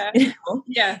 Yeah.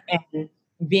 Yeah. And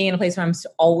being in a place where I'm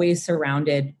always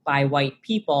surrounded by white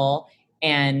people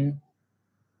and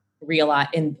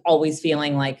always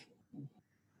feeling like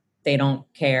they don't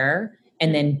care.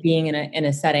 And then being in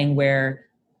a setting where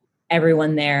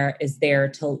everyone there is there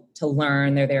to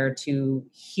learn, they're there to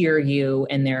hear you,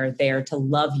 and they're there to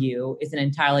love you is an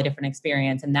entirely different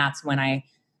experience. And that's when I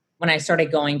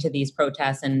started going to these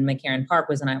protests in McCarran Park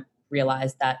was when I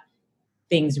realized that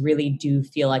things really do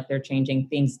feel like they're changing.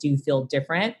 Things do feel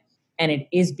different. And it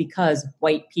is because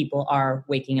white people are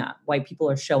waking up. White people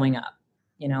are showing up,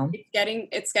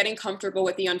 It's getting comfortable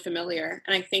with the unfamiliar.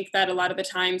 And I think that a lot of the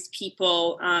times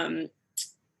people,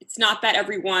 it's not that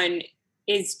everyone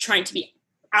is trying to be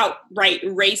outright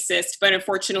racist, but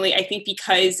unfortunately, I think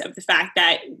because of the fact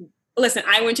that, listen,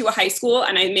 I went to a high school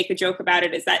and I make a joke about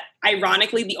it is that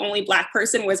ironically, the only Black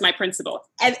person was my principal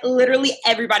and literally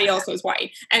everybody else was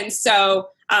white. And so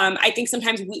I think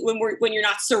sometimes when you're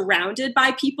not surrounded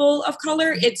by people of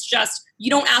color, it's just, you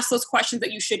don't ask those questions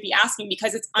that you should be asking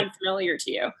because it's unfamiliar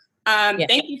to you.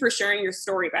 Thank you for sharing your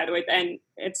story, by the way. And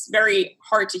it's very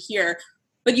hard to hear.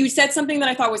 But you said something that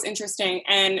I thought was interesting.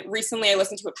 And recently I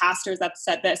listened to a pastor that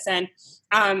said this, and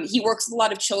he works with a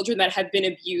lot of children that have been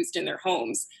abused in their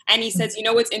homes. And he says,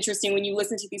 what's interesting, when you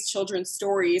listen to these children's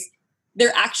stories,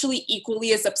 they're actually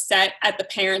equally as upset at the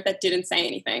parent that didn't say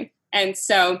anything. And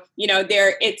so,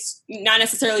 it's not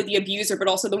necessarily the abuser, but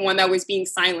also the one that was being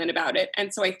silent about it.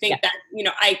 And so I think that,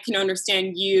 I can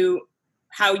understand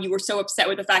how you were so upset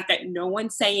with the fact that no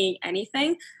one's saying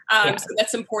anything. So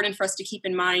that's important for us to keep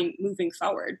in mind moving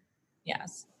forward.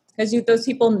 Yes. Because those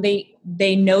people,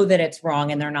 they know that it's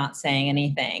wrong and they're not saying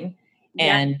anything.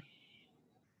 And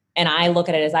I look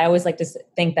at it as, I always like to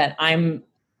think that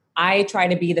I try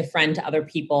to be the friend to other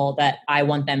people that I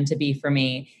want them to be for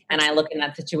me. And I look in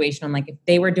that situation, I'm like, if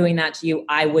they were doing that to you,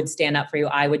 I would stand up for you.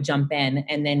 I would jump in.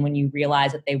 And then when you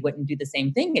realize that they wouldn't do the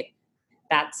same thing,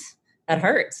 that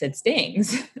hurts. It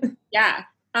stings. Yeah.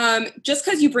 Just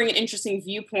because you bring an interesting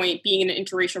viewpoint being in an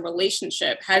interracial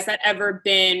relationship, have you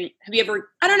ever,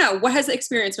 I don't know, what has the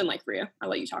experience been like for you? I'll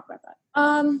let you talk about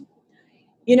that.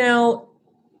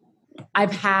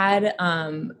 I've had,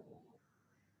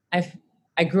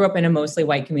 I grew up in a mostly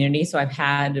white community, so I've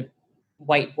had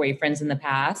white boyfriends in the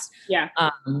past. Yeah.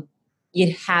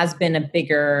 It has been a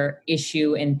bigger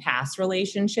issue in past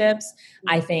relationships.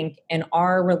 I think in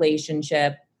our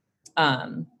relationship,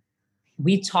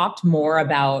 we talked more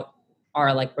about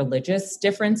our like religious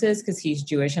differences because he's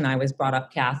Jewish and I was brought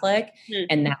up Catholic.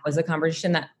 And that was a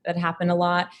conversation that happened a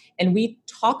lot. And we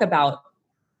talk about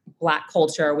Black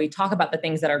culture. We talk about the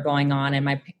things that are going on.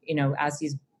 And as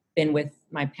he's been with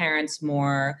my parents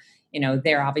more,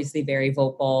 they're obviously very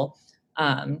vocal.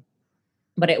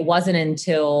 But it wasn't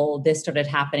until this started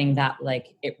happening that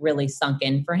like it really sunk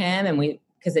in for him. And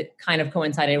because it kind of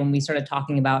coincided when we started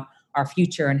talking about our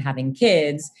future and having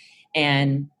kids.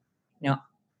 And,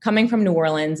 coming from New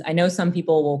Orleans, I know some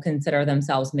people will consider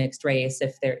themselves mixed race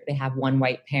if they have one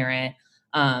white parent.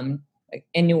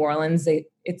 In New Orleans,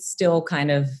 it's still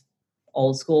kind of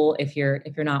old school. If you're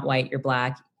not white, you're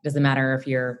Black. Doesn't matter if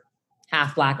you're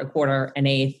half Black, a quarter, an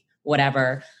eighth,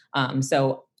 whatever.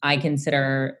 So I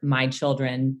consider our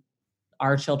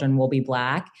children will be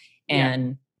Black,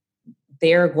 and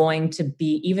they're going to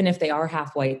be, even if they are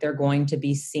half white, they're going to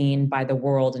be seen by the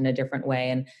world in a different way.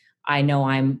 And I know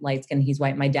I'm light skinned, he's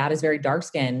white. My dad is very dark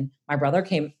skinned. My brother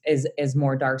is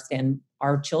more dark skinned.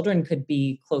 Our children could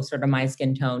be closer to my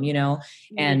skin tone,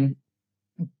 and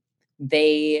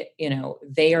they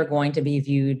are going to be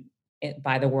viewed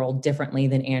by the world differently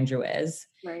than Andrew is.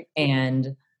 Right.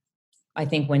 And I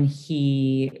think when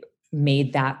he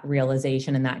made that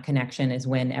realization and that connection is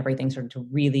when everything started to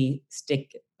really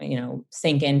sink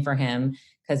in for him,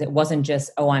 because it wasn't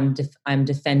just, I'm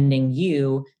defending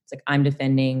you. It's like, I'm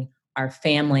defending our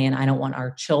family, and I don't want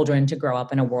our children to grow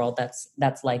up in a world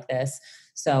that's like this.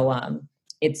 So I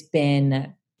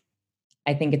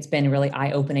think it's been really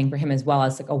eye-opening for him as well,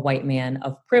 as like a white man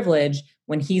of privilege,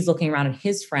 when he's looking around at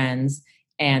his friends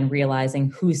and realizing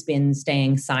who's been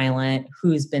staying silent,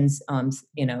 who's been,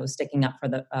 sticking up for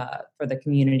the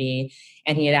community.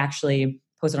 And he had actually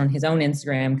posted on his own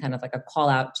Instagram, kind of like a call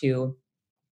out to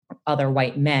other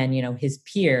white men, his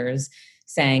peers,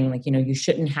 saying like, you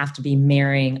shouldn't have to be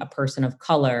marrying a person of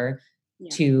color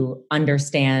to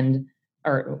understand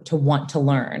or to want to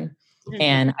learn. Mm-hmm.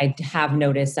 And I have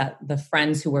noticed that the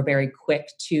friends who were very quick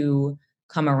to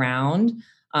come around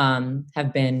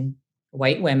have been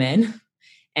white women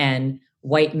and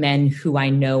white men who I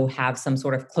know have some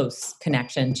sort of close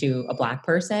connection to a Black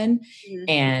person. Mm-hmm.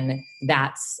 And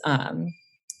that's,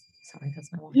 sorry,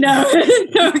 that's my watch. No,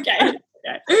 okay.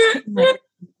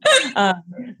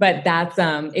 But that's,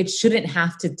 it shouldn't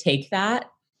have to take that.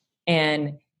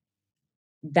 And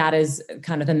that is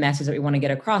kind of the message that we want to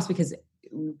get across, because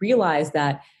realize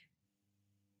that,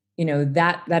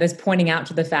 that is pointing out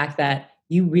to the fact that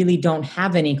you really don't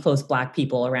have any close Black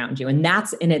people around you. And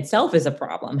that's in itself is a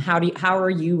problem. How are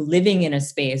you living in a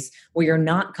space where you're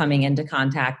not coming into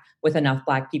contact with enough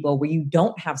Black people, where you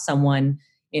don't have someone,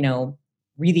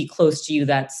 really close to you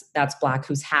that's Black,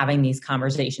 who's having these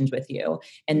conversations with you?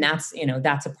 And that's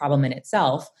a problem in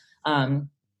itself.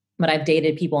 But I've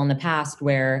dated people in the past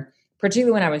where,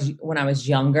 particularly when I was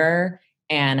younger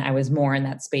and I was more in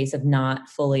that space of not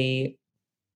fully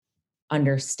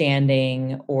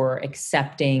understanding or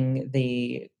accepting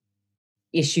the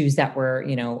issues that were,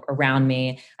 around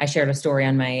me. I shared a story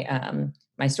on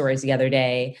my stories the other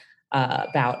day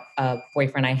about a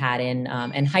boyfriend I had in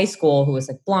high school who was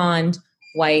like blonde,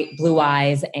 white, blue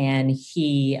eyes, and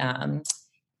he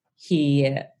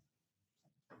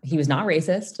was not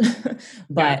racist,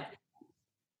 but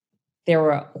there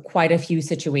were quite a few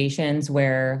situations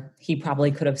where he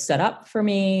probably could have stood up for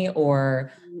me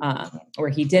or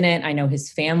he didn't. I know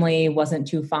his family wasn't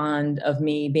too fond of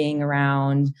me being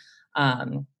around.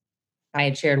 I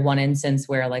had shared one instance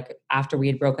where, like, after we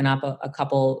had broken up a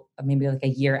couple, maybe like a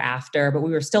year after, but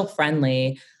we were still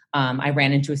friendly. I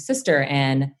ran into his sister,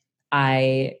 and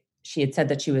she had said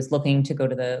that she was looking to go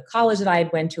to the college that I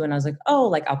had went to. And I was like, oh,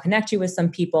 like, I'll connect you with some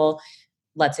people.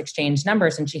 Let's exchange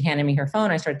numbers. And she handed me her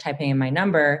phone. I started typing in my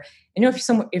number. And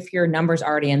if your number's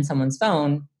already in someone's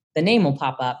phone, the name will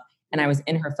pop up. And I was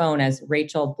in her phone as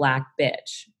Rachel Black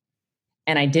Bitch.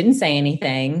 And I didn't say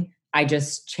anything. I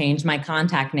just changed my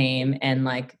contact name and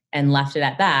left it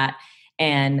at that.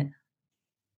 And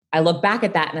I look back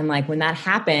at that and I'm like, when that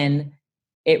happened,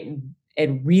 it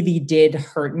really did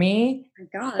hurt me. Oh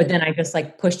my God. But then I just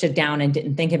pushed it down and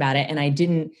didn't think about it. And I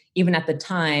didn't, even at the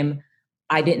time,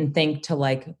 I didn't think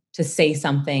to say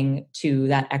something to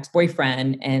that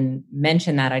ex-boyfriend and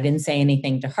mention that. I didn't say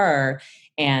anything to her.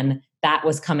 And that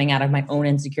was coming out of my own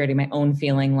insecurity, my own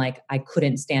feeling like I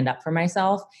couldn't stand up for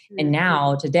myself. Mm-hmm. And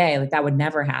now today, that would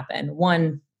never happen.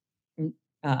 One,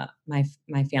 my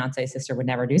fiance's sister would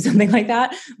never do something like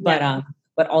that. Yeah.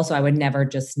 But also I would never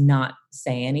just not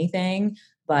say anything.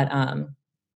 But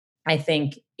I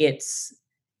think it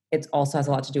also has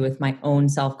a lot to do with my own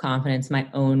self-confidence, my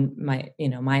own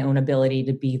ability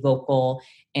to be vocal.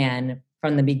 And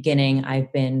from the beginning,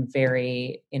 I've been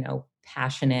very,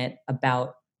 passionate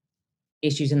about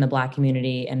issues in the Black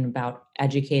community and about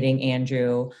educating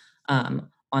Andrew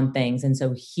on things. And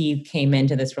so he came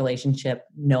into this relationship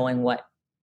knowing what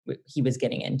he was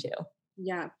getting into.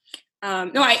 Yeah.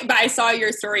 But I saw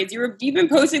your stories. You've been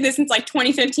posting this since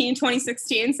 2015,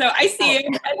 2016. So I see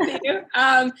it. I see you.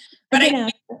 But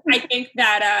I think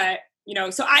that,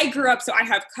 so I grew up, so I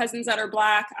have cousins that are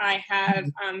Black. I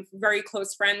have very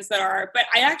close friends that are, but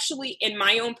I actually, in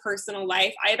my own personal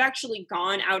life, I have actually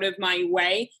gone out of my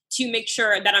way to make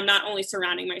sure that I'm not only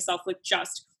surrounding myself with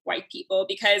just white people,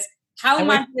 because how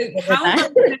am I going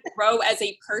to grow as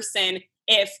a person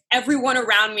if everyone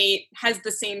around me has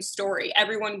the same story?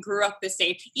 Everyone grew up the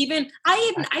same.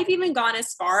 I've even gone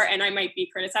as far, and I might be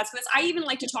criticized for this, I even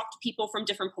like to talk to people from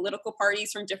different political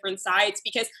parties, from different sides,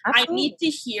 because Absolutely.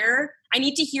 I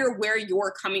need to hear where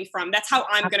you're coming from. That's how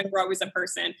I'm going to grow as a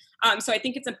person. So I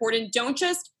think it's important. Don't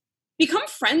just become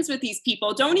friends with these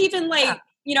people. Don't even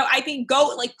I think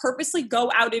purposely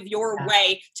go out of your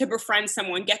way to befriend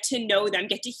someone, get to know them,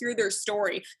 get to hear their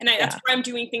story. And that's why I'm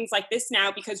doing things like this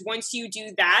now, because once you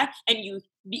do that and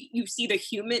you see the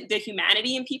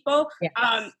humanity in people,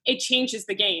 it changes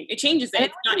the game. It changes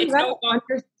it. It's no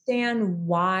longer understand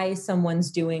why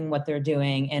someone's doing what they're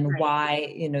doing and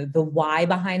why, the why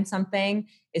behind something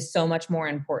is so much more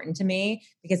important to me,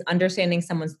 because understanding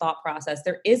someone's thought process,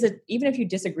 even if you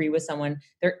disagree with someone,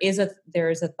 there's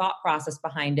a thought process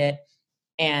behind it.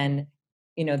 And,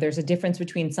 there's a difference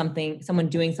between someone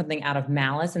doing something out of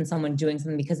malice and someone doing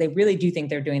something because they really do think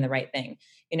they're doing the right thing.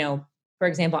 For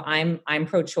example, I'm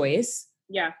pro-choice.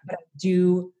 Yeah. But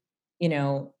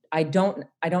I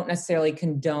don't necessarily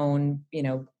condone,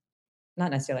 not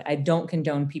necessarily, I don't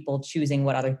condone people choosing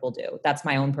what other people do. That's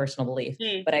my own personal belief.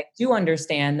 But I do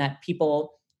understand that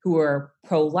people who are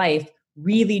pro-life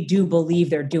really do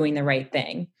believe they're doing the right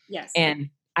thing. Yes. And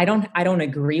I don't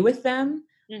agree with them,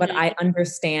 but I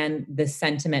understand the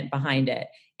sentiment behind it.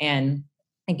 And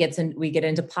we get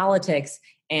into politics.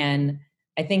 And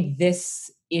I think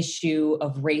this issue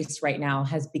of race right now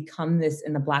has become this,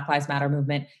 in the Black Lives Matter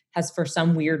movement, has, for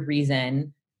some weird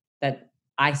reason that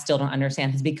I still don't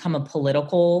understand, has become a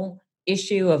political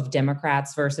issue of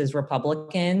Democrats versus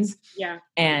Republicans. Yeah.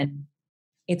 And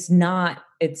I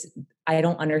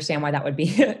don't understand why that would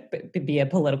be a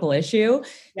political issue,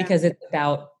 because it's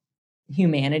about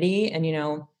humanity. And,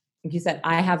 like you said,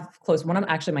 I have one of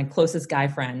actually my closest guy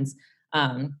friends.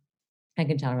 I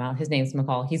can tell him about, his name's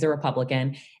McCall. He's a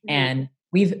Republican. And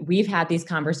we've had these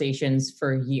conversations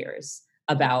for years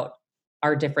about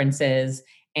our differences.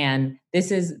 And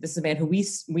this is a man who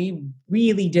we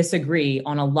really disagree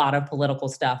on a lot of political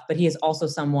stuff, but he is also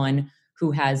someone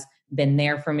who has been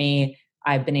there for me.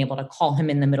 I've been able to call him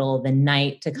in the middle of the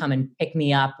night to come and pick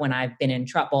me up when I've been in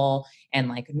trouble and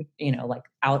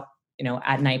out,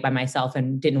 at night by myself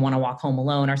and didn't want to walk home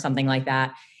alone or something like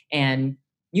that. And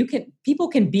people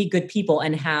can be good people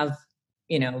and have,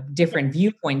 different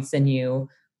viewpoints than you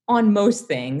on most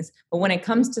things. But when it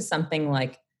comes to something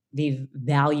like the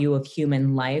value of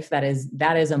human life, that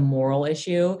is a moral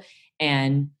issue.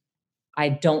 And I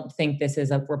don't think this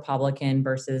is a Republican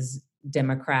versus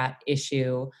Democrat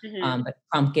issue. But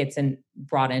Trump gets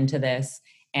brought into this.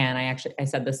 And I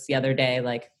said this the other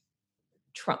day,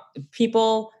 Trump,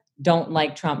 people don't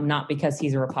like Trump, not because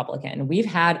he's a Republican. We've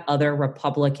had other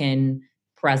Republican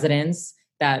presidents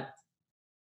that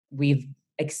we've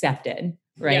accepted,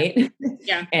 right?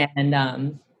 Yeah.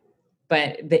 And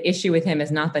but the issue with him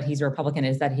is not that he's a Republican,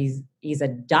 is that he's a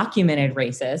documented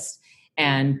racist,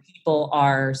 and people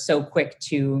are so quick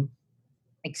to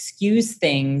excuse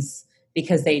things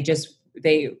because they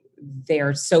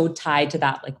are so tied to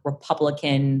that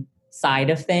Republican side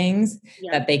of things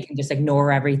that they can just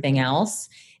ignore everything else.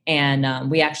 And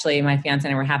we actually, my fiance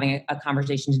and I were having a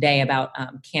conversation today about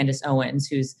Candace Owens,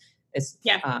 who's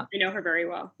I know her very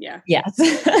well. Yeah.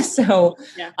 Yes. So,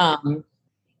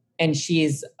 and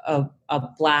she's a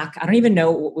Black, I don't even know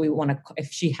what we want to,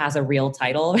 if she has a real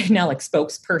title right now,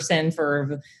 spokesperson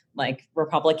for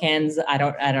Republicans. I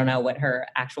don't know what her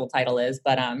actual title is,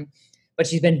 but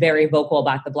she's been very vocal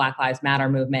about the Black Lives Matter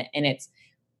movement. And it's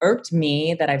irked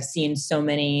me that I've seen so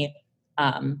many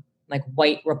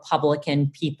white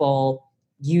Republican people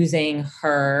using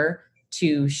her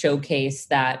to showcase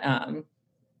that,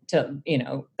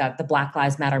 that the Black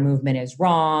Lives Matter movement is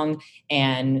wrong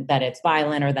and that it's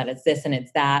violent or that it's this and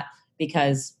it's that,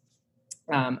 because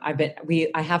I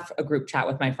have a group chat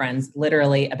with my friends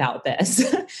literally about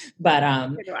this, but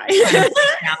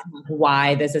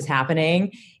why this is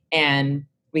happening. And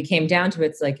we came down to,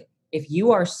 it's if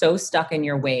you are so stuck in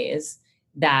your ways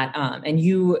that, and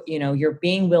you're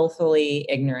being willfully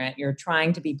ignorant, you're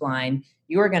trying to be blind,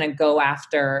 you are going to go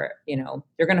after, you're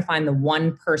going to find the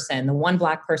one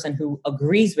Black person who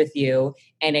agrees with you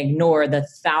and ignore the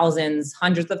thousands,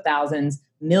 hundreds of thousands,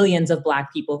 millions of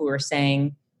Black people who are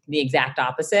saying the exact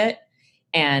opposite.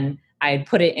 And I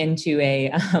put it into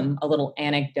a little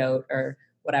anecdote or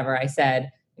whatever. I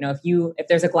said, if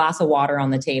there's a glass of water on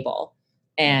the table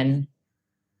and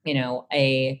you know,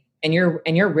 and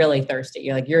you're really thirsty.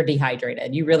 You're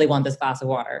dehydrated. You really want this glass of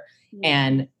water.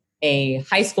 And a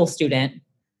high school student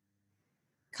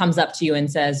comes up to you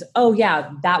and says, "Oh yeah,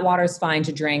 that water's fine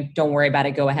to drink. Don't worry about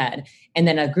it. Go ahead." And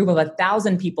then a group of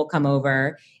 1,000 people come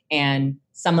over, and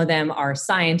some of them are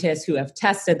scientists who have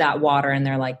tested that water, and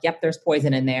they're like, "Yep, there's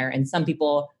poison in there." And some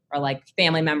people are like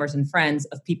family members and friends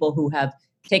of people who have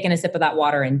taken a sip of that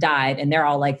water and died, and they're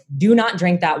all like, "Do not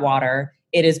drink that water.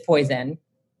 It is poison."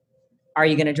 Are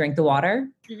you going to drink the water?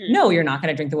 Mm-hmm. No, you're not going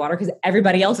to drink the water because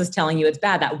everybody else is telling you it's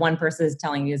bad. That one person is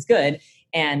telling you it's good.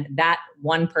 And that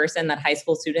one person, that high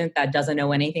school student that doesn't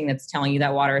know anything, that's telling you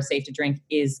that water is safe to drink,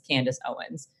 is Candace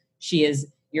Owens.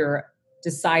 You're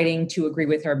deciding to agree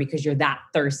with her because you're that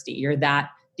thirsty. You're that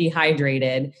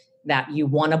dehydrated that you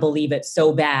want to believe it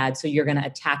so bad. So you're going to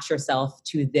attach yourself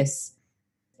to this,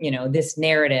 this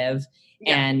narrative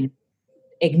and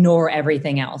ignore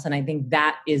everything else. And I think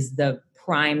that is the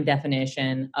prime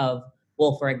definition of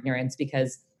willful ignorance,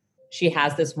 because she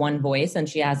has this one voice and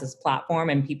she has this platform,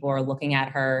 and people are looking at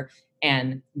her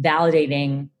and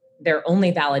validating. Their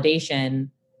only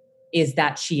validation is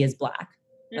that she is Black.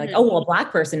 Mm-hmm. Like, oh, well, a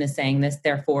Black person is saying this,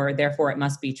 therefore it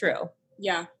must be true.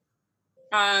 Yeah.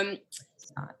 I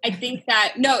think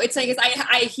that, no, it's like,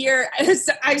 I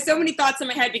have so many thoughts in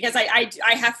my head because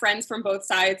I have friends from both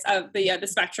sides of the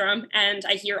spectrum, and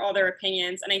I hear all their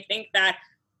opinions. And I think that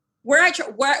where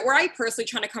I personally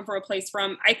trying to come from a place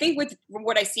from, I think with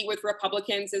what I see with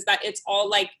Republicans is that it's all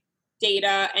like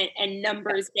data and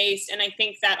numbers based. And I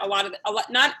think that a lot,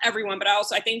 not everyone, but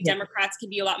I think Democrats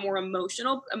can be a lot more emotion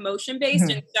based.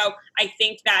 Mm-hmm. And so I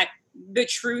think that the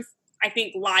truth, I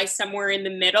think, lies somewhere in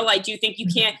the middle. I do think you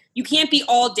can't be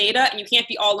all data and you can't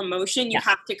be all emotion. You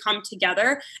have to come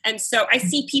together. And so I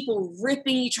see people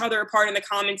ripping each other apart in the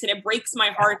comments, and it breaks my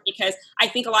heart because I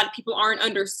think a lot of people aren't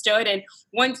understood. And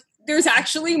once there's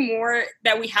actually more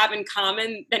that we have in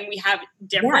common than we have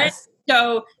different. Yes.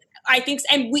 So I think,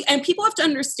 and people have to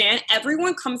understand,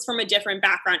 everyone comes from a different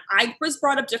background. I was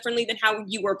brought up differently than how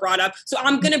you were brought up. So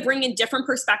I'm going to bring in different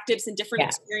perspectives and different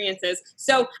experiences.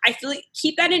 So I feel like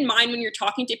keep that in mind when you're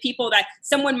talking to people, that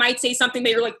someone might say something that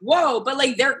you're like, whoa, but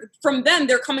like they're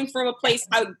coming from a place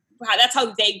that's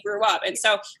how they grew up. And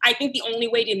so I think the only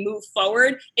way to move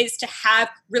forward is to have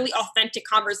really authentic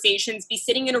conversations, be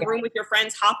sitting in a room with your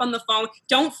friends, hop on the phone.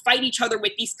 Don't fight each other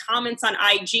with these comments on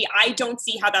IG. I don't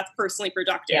see how that's personally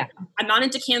productive. Yeah. I'm not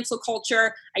into cancel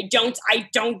culture. I don't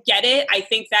get it. I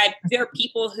think that there are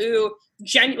people who,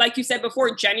 like you said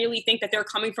before, genuinely think that they're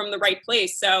coming from the right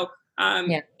place. So,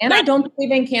 and I don't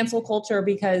believe in cancel culture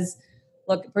because,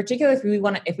 look, particularly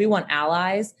if we want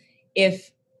allies, if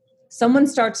someone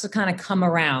starts to kind of come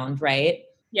around, right?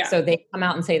 Yeah. So they come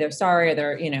out and say they're sorry, or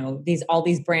they're, all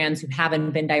these brands who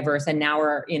haven't been diverse and now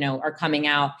are coming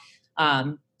out.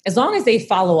 As long as they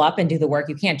follow up and do the work,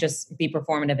 you can't just be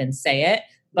performative and say it,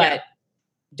 but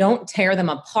don't tear them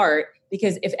apart,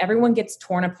 because if everyone gets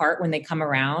torn apart when they come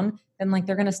around, then like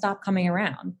they're going to stop coming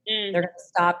around. They're going to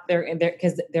stop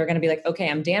because they're going to be like, okay,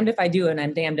 I'm damned if I do and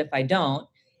I'm damned if I don't.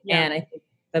 Yeah. And I think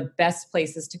the best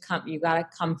place is to come. You got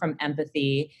to come from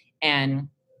empathy. And,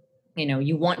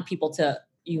 you want to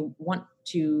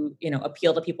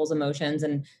appeal to people's emotions.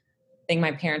 And I think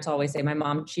my parents always say, my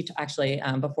mom, she actually,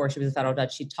 before she was a federal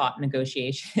judge, she taught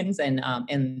negotiations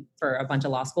and for a bunch of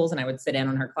law schools. And I would sit in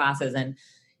on her classes, and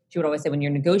she would always say, when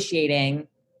you're negotiating,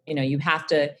 you have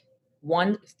to,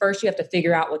 first you have to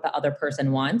figure out what the other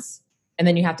person wants. And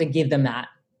then you have to give them that.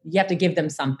 You have to give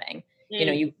them something.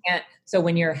 You can't. So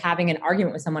when you're having an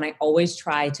argument with someone, I always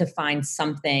try to find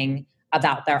something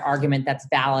about their argument that's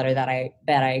valid or that I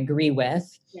agree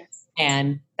with. Yes.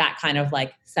 And that kind of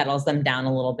like settles them down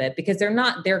a little bit, because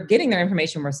they're getting their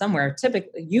information from somewhere.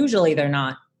 Usually they're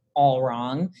not all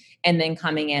wrong. And then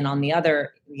coming in on the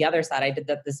other side, I did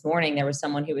that this morning. There was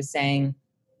someone who was saying,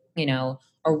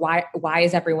 or why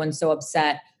is everyone so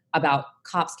upset about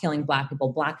cops killing Black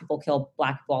people? Black people kill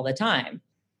Black people all the time.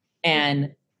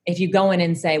 And if you go in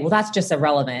and say, well, that's just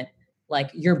irrelevant, like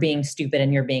you're being stupid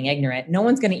and you're being ignorant, no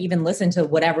one's going to even listen to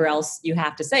whatever else you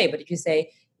have to say. But if you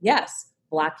say, yes,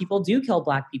 Black people do kill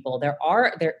Black people,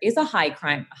 there is a high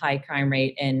crime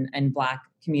rate in Black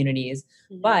communities,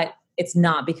 but it's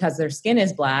not because their skin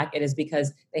is Black. It is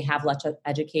because they have less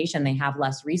education, they have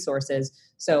less resources.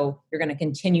 So you're going to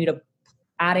continue to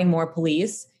adding more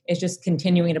police. It's just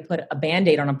continuing to put a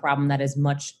Band-Aid on a problem that is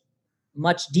much,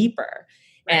 much deeper.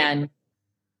 Right. And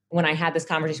when I had this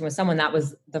conversation with someone, that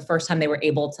was the first time they were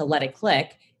able to let it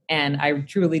click. And I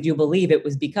truly do believe it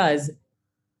was because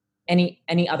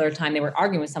any other time they were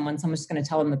arguing with someone's just going to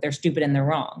tell them that they're stupid and they're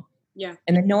wrong. Yeah.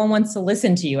 And then no one wants to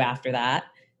listen to you after that.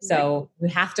 So you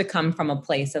have to come from a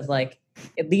place of like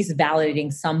at least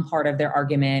validating some part of their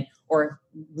argument or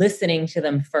listening to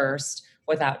them first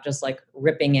without just like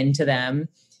ripping into them.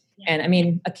 And I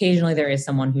mean, occasionally there is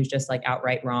someone who's just like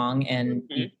outright wrong and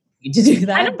you need to do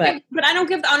that.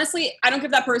 Honestly, I don't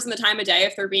give that person the time of day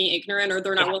if they're being ignorant or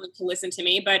they're not willing to listen to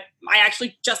me. But I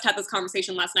actually just had this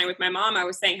conversation last night with my mom. I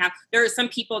was saying how there are some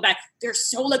people that they're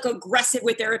so like aggressive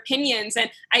with their opinions. And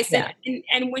I said,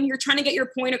 and when you're trying to get your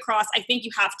point across, I think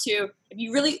you have to, if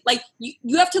you really like,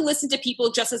 you have to listen to people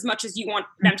just as much as you want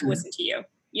them to listen to you.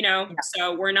 You know,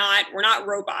 so we're not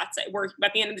robots. We're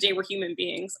at the end of the day, we're human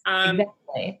beings.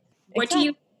 Exactly. What do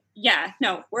you? Yeah,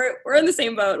 no, we're in the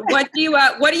same boat. What do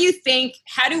you think?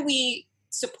 How do we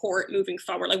support moving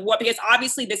forward? Like what? Because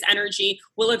obviously this energy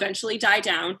will eventually die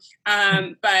down.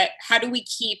 But how do we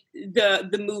keep the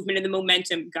movement and the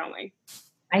momentum going?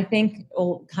 I think,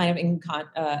 kind of in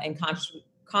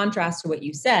contrast to what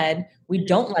you said, we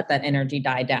don't let that energy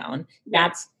die down.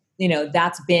 That's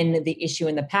been the issue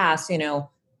in the past. You know,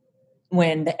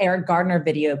 when the Eric Gardner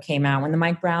video came out, when the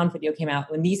Mike Brown video came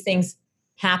out, when these things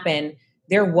happen,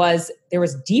 there was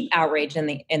deep outrage in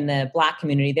the Black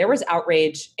community. There was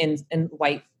outrage in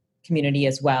white community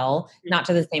as well, not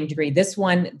to the same degree. This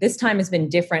time has been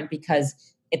different because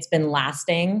it's been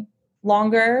lasting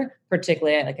longer,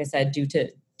 particularly, like I said, due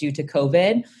to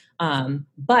COVID.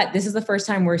 But this is the first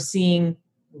time we're seeing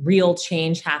real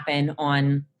change happen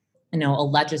on, a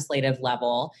legislative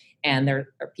level, and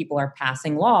people are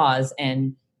passing laws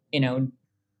and,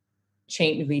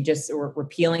 we're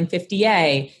repealing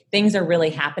 50A. Things are really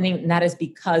happening. And that is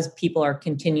because people are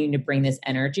continuing to bring this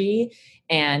energy.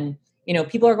 And,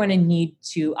 people are going to need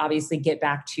to obviously get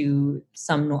back to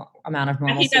some amount of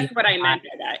normalcy. I think that's what I meant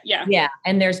by that. Yeah. Yeah.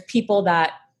 And there's people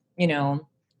that,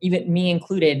 even me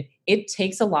included, it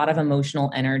takes a lot of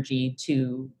emotional energy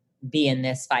to be in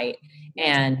this fight.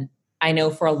 And I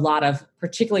know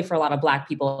particularly for a lot of Black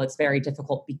people, it's very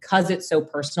difficult because it's so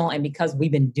personal and because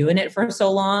we've been doing it for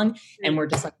so long and we're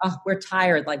just like, oh, we're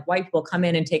tired. Like white people come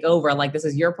in and take over. Like this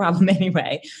is your problem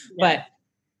anyway. But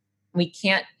we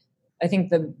can't, I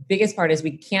think the biggest part is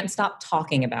we can't stop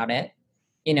talking about it.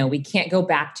 We can't go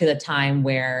back to the time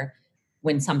where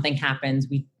when something happens,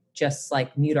 we just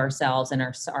like mute ourselves and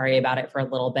are sorry about it for a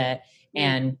little bit.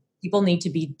 And people need to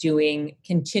be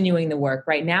continuing the work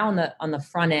right now on the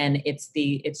front end.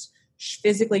 It's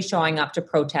physically showing up to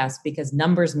protest because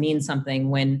numbers mean something.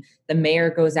 When the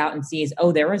mayor goes out and sees,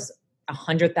 oh, there was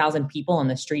 100,000 people on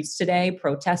the streets today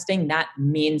protesting, that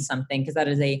means something because that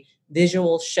is a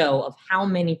visual show of how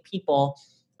many people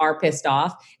are pissed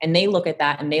off. And they look at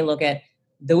that and they look at,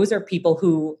 those are people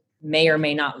who may or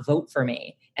may not vote for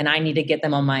me, and I need to get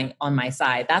them on my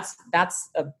side. That's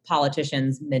a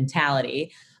politician's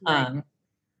mentality. Right.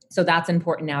 So that's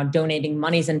important now. Donating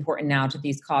money is important now to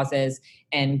these causes,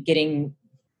 and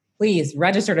please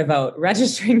register to vote.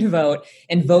 Registering to vote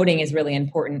and voting is really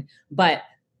important. But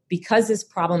because this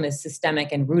problem is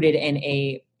systemic and rooted in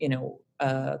a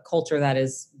culture that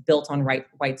is built on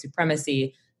white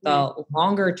supremacy, the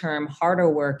longer term, harder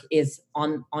work is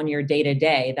on your day to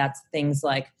day. That's things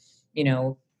like,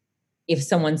 if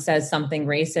someone says something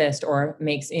racist or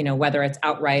makes, whether it's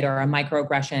outright or a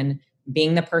microaggression,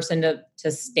 being the person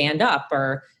to stand up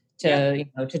or to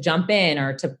jump in,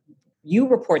 or you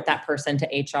report that person to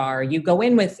HR, you go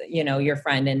in with, your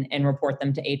friend and report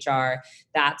them to HR.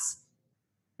 That's,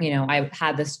 I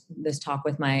had this talk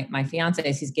with my fiance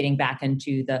as he's getting back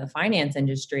into the finance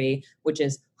industry, which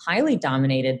is highly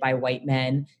dominated by white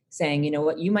men, saying,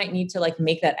 what, you might need to like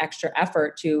make that extra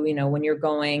effort to, when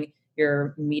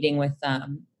you're meeting with,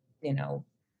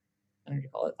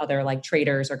 other like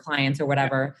traders or clients or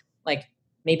whatever, like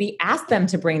maybe ask them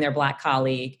to bring their Black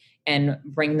colleague and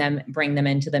bring them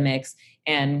into the mix.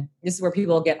 And this is where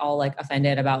people get all like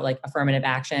offended about like affirmative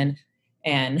action.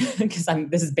 And because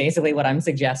this is basically what I'm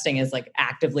suggesting is like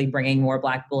actively bringing more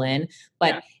Black people in,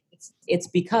 but it's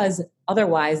because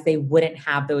otherwise they wouldn't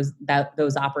have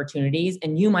those opportunities.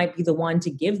 And you might be the one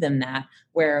to give them that,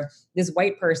 where this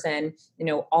white person,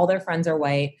 all their friends are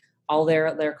white, all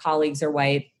their colleagues are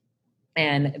white,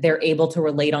 and they're able to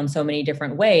relate on so many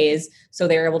different ways. So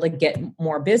they're able to get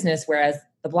more business. Whereas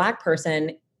the Black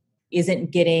person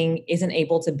isn't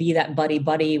able to be that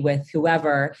buddy with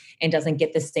whoever and doesn't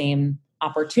get the same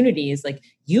opportunities. Like,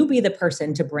 you be the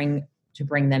person to bring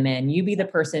them in. You be the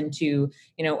person to,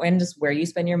 and just where you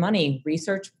spend your money,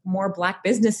 research more Black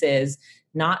businesses,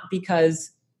 not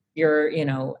because you're,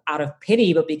 out of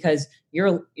pity, but because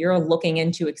you're looking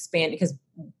into expand, because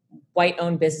white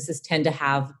owned businesses tend to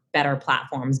have better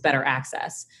platforms, better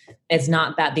access. It's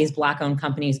not that these Black owned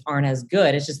companies aren't as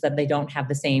good. It's just that they don't have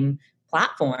the same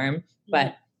platform.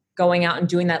 But going out and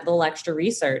doing that little extra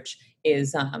research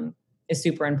is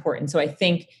super important. So I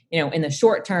think, in the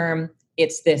short term,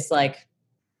 it's this like,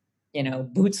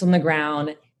 boots on the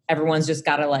ground. Everyone's just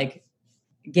got to like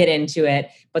get into it.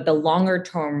 But the longer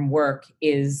term work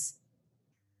is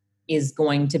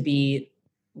going to be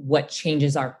what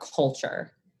changes our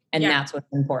culture. And that's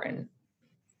what's important.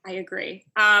 I agree.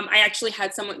 I actually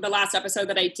had the last episode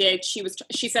that I did,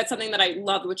 she said something that I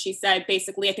loved what she said.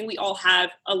 Basically, I think we all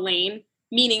have a lane,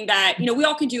 meaning that, we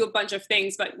all can do a bunch of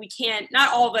things, but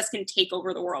not all of us can take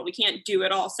over the world. We can't do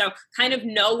it all. So kind of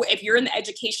know if you're in the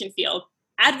education field,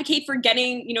 advocate for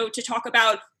getting, to talk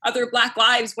about other Black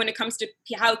lives when it comes to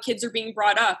how kids are being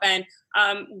brought up, and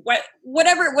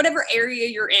whatever area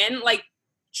you're in, like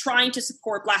trying to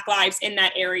support Black lives in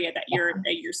that area that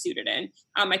you're suited in,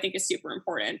 I think is super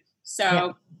important.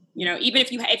 So, even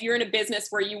if you're in a business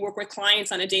where you work with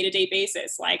clients on a day-to-day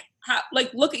basis,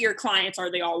 look at your clients. Are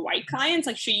they all white clients?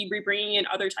 Like, should you be bringing in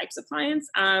other types of clients?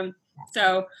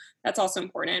 So that's also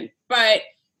important. But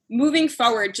moving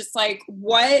forward, just like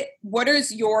what are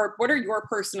your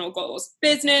personal goals?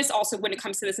 Business, also when it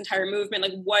comes to this entire movement,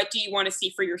 like what do you want to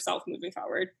see for yourself moving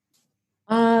forward?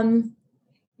 I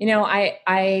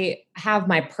have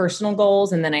my personal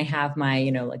goals, and then I have my,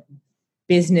 like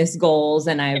business goals.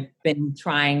 And I've been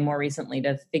trying more recently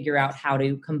to figure out how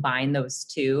to combine those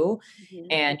two.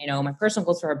 Mm-hmm. And, my personal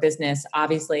goals for our business,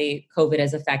 obviously COVID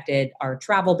has affected our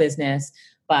travel business,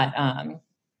 but,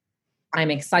 I'm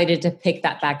excited to pick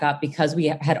that back up because we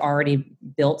had already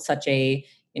built such a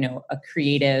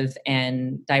creative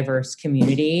and diverse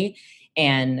community,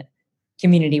 and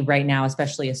community right now,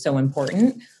 especially, is so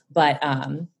important. But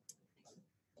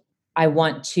I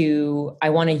want to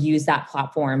use that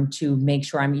platform to make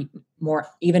sure I'm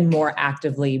even more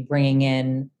actively bringing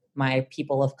in my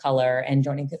people of color and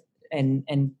joining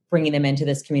and bringing them into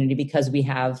this community, because we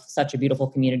have such a beautiful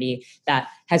community that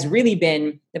has really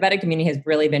been, the vetted community has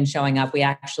really been showing up. We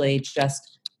actually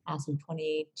just, awesome,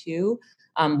 22.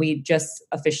 We just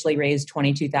officially raised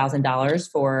 $22,000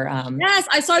 for. Yes,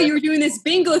 I saw you were doing this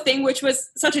bingo thing, which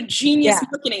was such a genius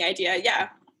marketing idea. Yeah.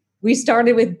 We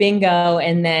started with bingo,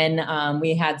 and then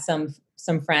we had some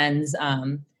friends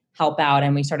help out,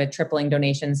 and we started tripling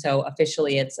donations. So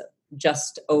officially, it's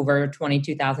just over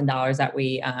 $22,000 that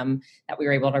we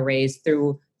were able to raise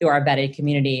through our vetted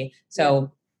community.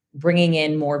 So bringing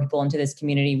in more people into this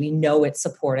community, we know it's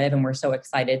supportive, and we're so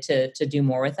excited to do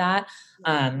more with that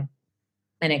and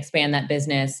expand that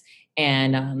business.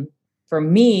 And for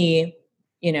me,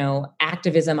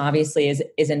 activism obviously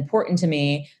is important to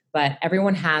me, but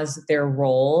everyone has their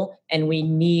role, and we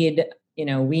need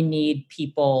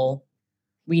people.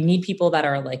 We need people that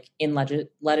are like in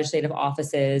legislative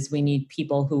offices. We need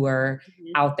people who are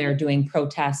out there doing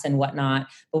protests and whatnot.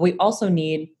 But we also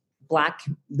need Black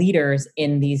leaders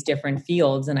in these different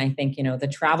fields. And I think, the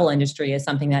travel industry is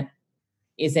something that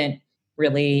isn't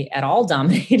really at all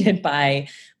dominated by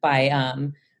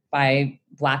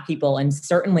Black people, and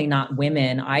certainly not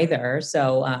women either.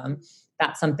 So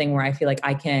that's something where I feel like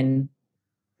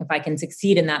if I can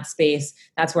succeed in that space,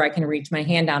 that's where I can reach my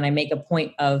hand down. I make a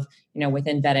point of,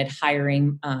 within vetted,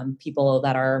 hiring people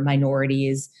that are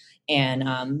minorities,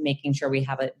 and making sure we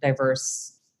have a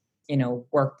diverse,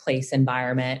 workplace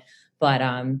environment. But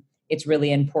it's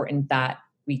really important that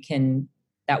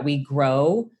we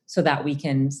grow, so that we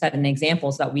can set an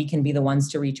example, so that we can be the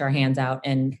ones to reach our hands out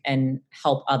and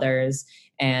help others.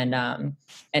 And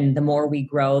the more we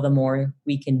grow, the more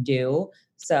we can do.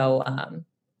 So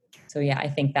yeah, I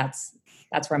think that's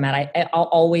where I'm at. I'll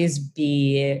always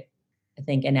be, I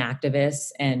think, an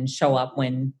activist and show up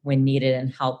when needed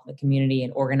and help the community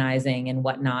and organizing and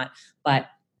whatnot. But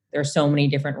there's so many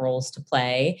different roles to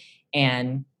play,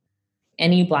 and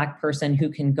any Black person who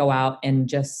can go out and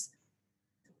just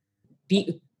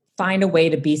find a way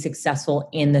to be successful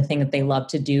in the thing that they love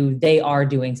to do, they are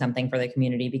doing something for the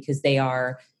community, because they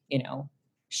are,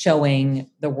 showing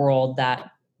the world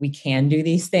that we can do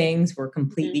these things. We're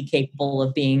completely capable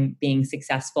of being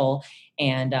successful.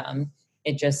 And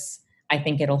I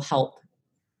think it'll help,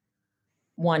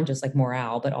 one, just like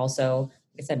morale, but also,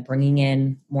 like I said, bringing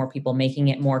in more people, making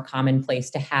it more commonplace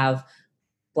to have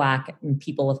Black and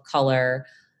people of color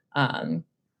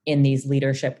in these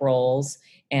leadership roles.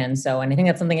 And I think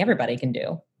that's something everybody can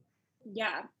do.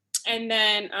 Yeah. And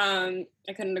then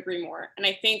I couldn't agree more. And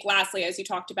I think lastly, as you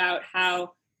talked about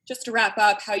just to wrap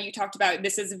up, how you talked about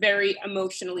this is very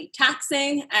emotionally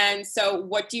taxing. And so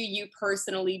what do you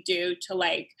personally do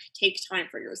to take time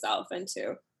for yourself and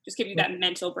to just give you that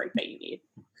mental break that you need?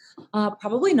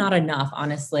 Probably not enough,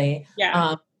 honestly.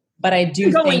 Yeah. but I do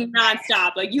You're think going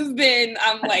nonstop. Like you've been,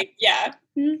 I'm like, yeah.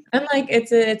 I'm like,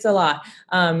 it's a lot.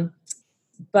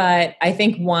 But I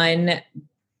think one,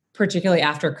 particularly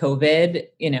after COVID,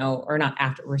 or not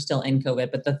after, we're still in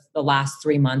COVID, but the last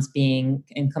 3 months being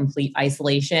in complete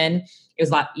isolation, it was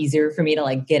a lot easier for me to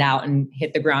like get out and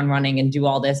hit the ground running and do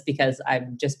all this because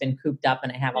I've just been cooped up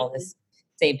and I have all this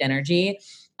saved energy.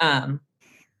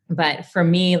 But for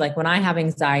me, like when I have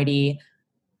anxiety,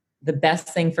 the best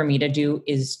thing for me to do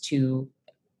is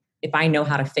if I know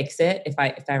how to fix it, if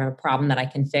I have a problem that I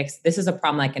can fix, this is a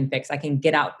problem I can fix. I can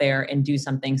get out there and do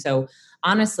something. So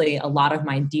honestly, a lot of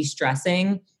my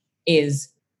de-stressing is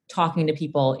talking to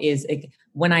people, is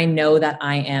when I know that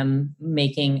I am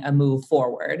making a move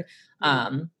forward.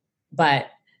 But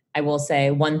I will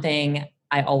say one thing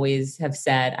I always have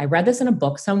said, I read this in a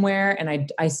book somewhere, and I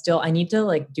need to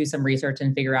like do some research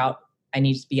and figure out, I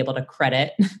need to be able to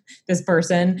credit this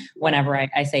person whenever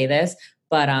I say this.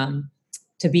 But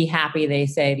to be happy, they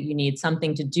say that you need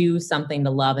something to do, something to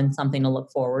love, and something to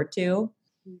look forward to.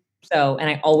 So, and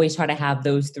I always try to have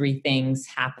those three things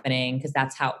happening because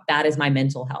that is my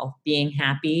mental health. Being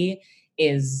happy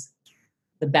is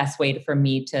the best way for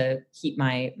me to keep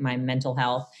my mental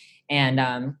health.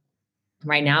 And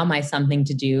right now, my something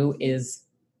to do is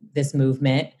this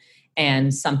movement,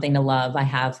 and something to love. I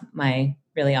have my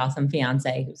really awesome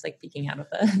fiance who's like peeking out of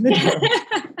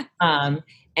the door.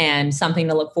 And something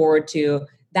to look forward to.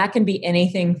 That can be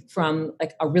anything from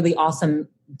like a really awesome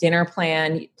dinner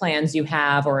plans you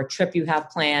have, or a trip you have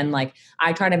planned. Like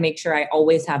I try to make sure I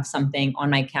always have something on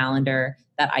my calendar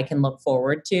that I can look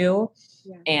forward to.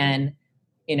 Yeah. And,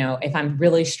 if I'm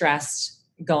really stressed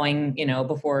going,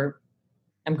 before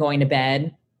I'm going to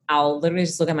bed, I'll literally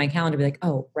just look at my calendar and be like,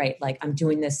 oh, right. Like I'm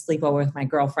doing this sleepover with my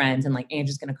girlfriends, and like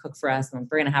Andrew's going to cook for us, and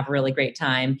we're going to have a really great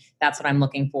time. That's what I'm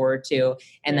looking forward to.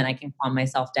 And then I can calm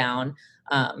myself down.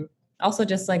 Also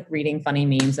just like reading funny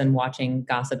memes and watching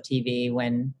gossip TV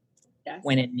when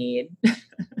in need.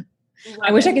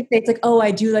 I wish I could say it's like, oh,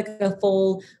 I do like a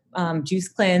full juice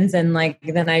cleanse and like,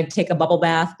 then I take a bubble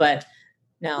bath, but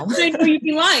no. I know you'd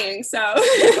be lying. So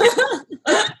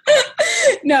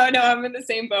no, I'm in the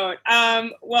same boat.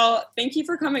 Well, thank you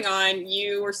for coming on.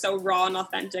 You were so raw and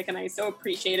authentic, and I so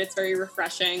appreciate it. It's very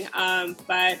refreshing.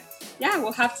 But yeah,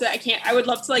 we'll have to, I would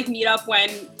love to like meet up when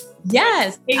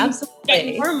yes, absolutely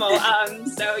get normal.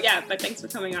 So yeah, but thanks for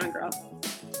coming on, girl.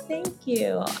 Thank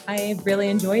you. I really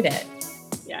enjoyed it.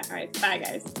 Yeah. All right. Bye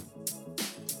guys.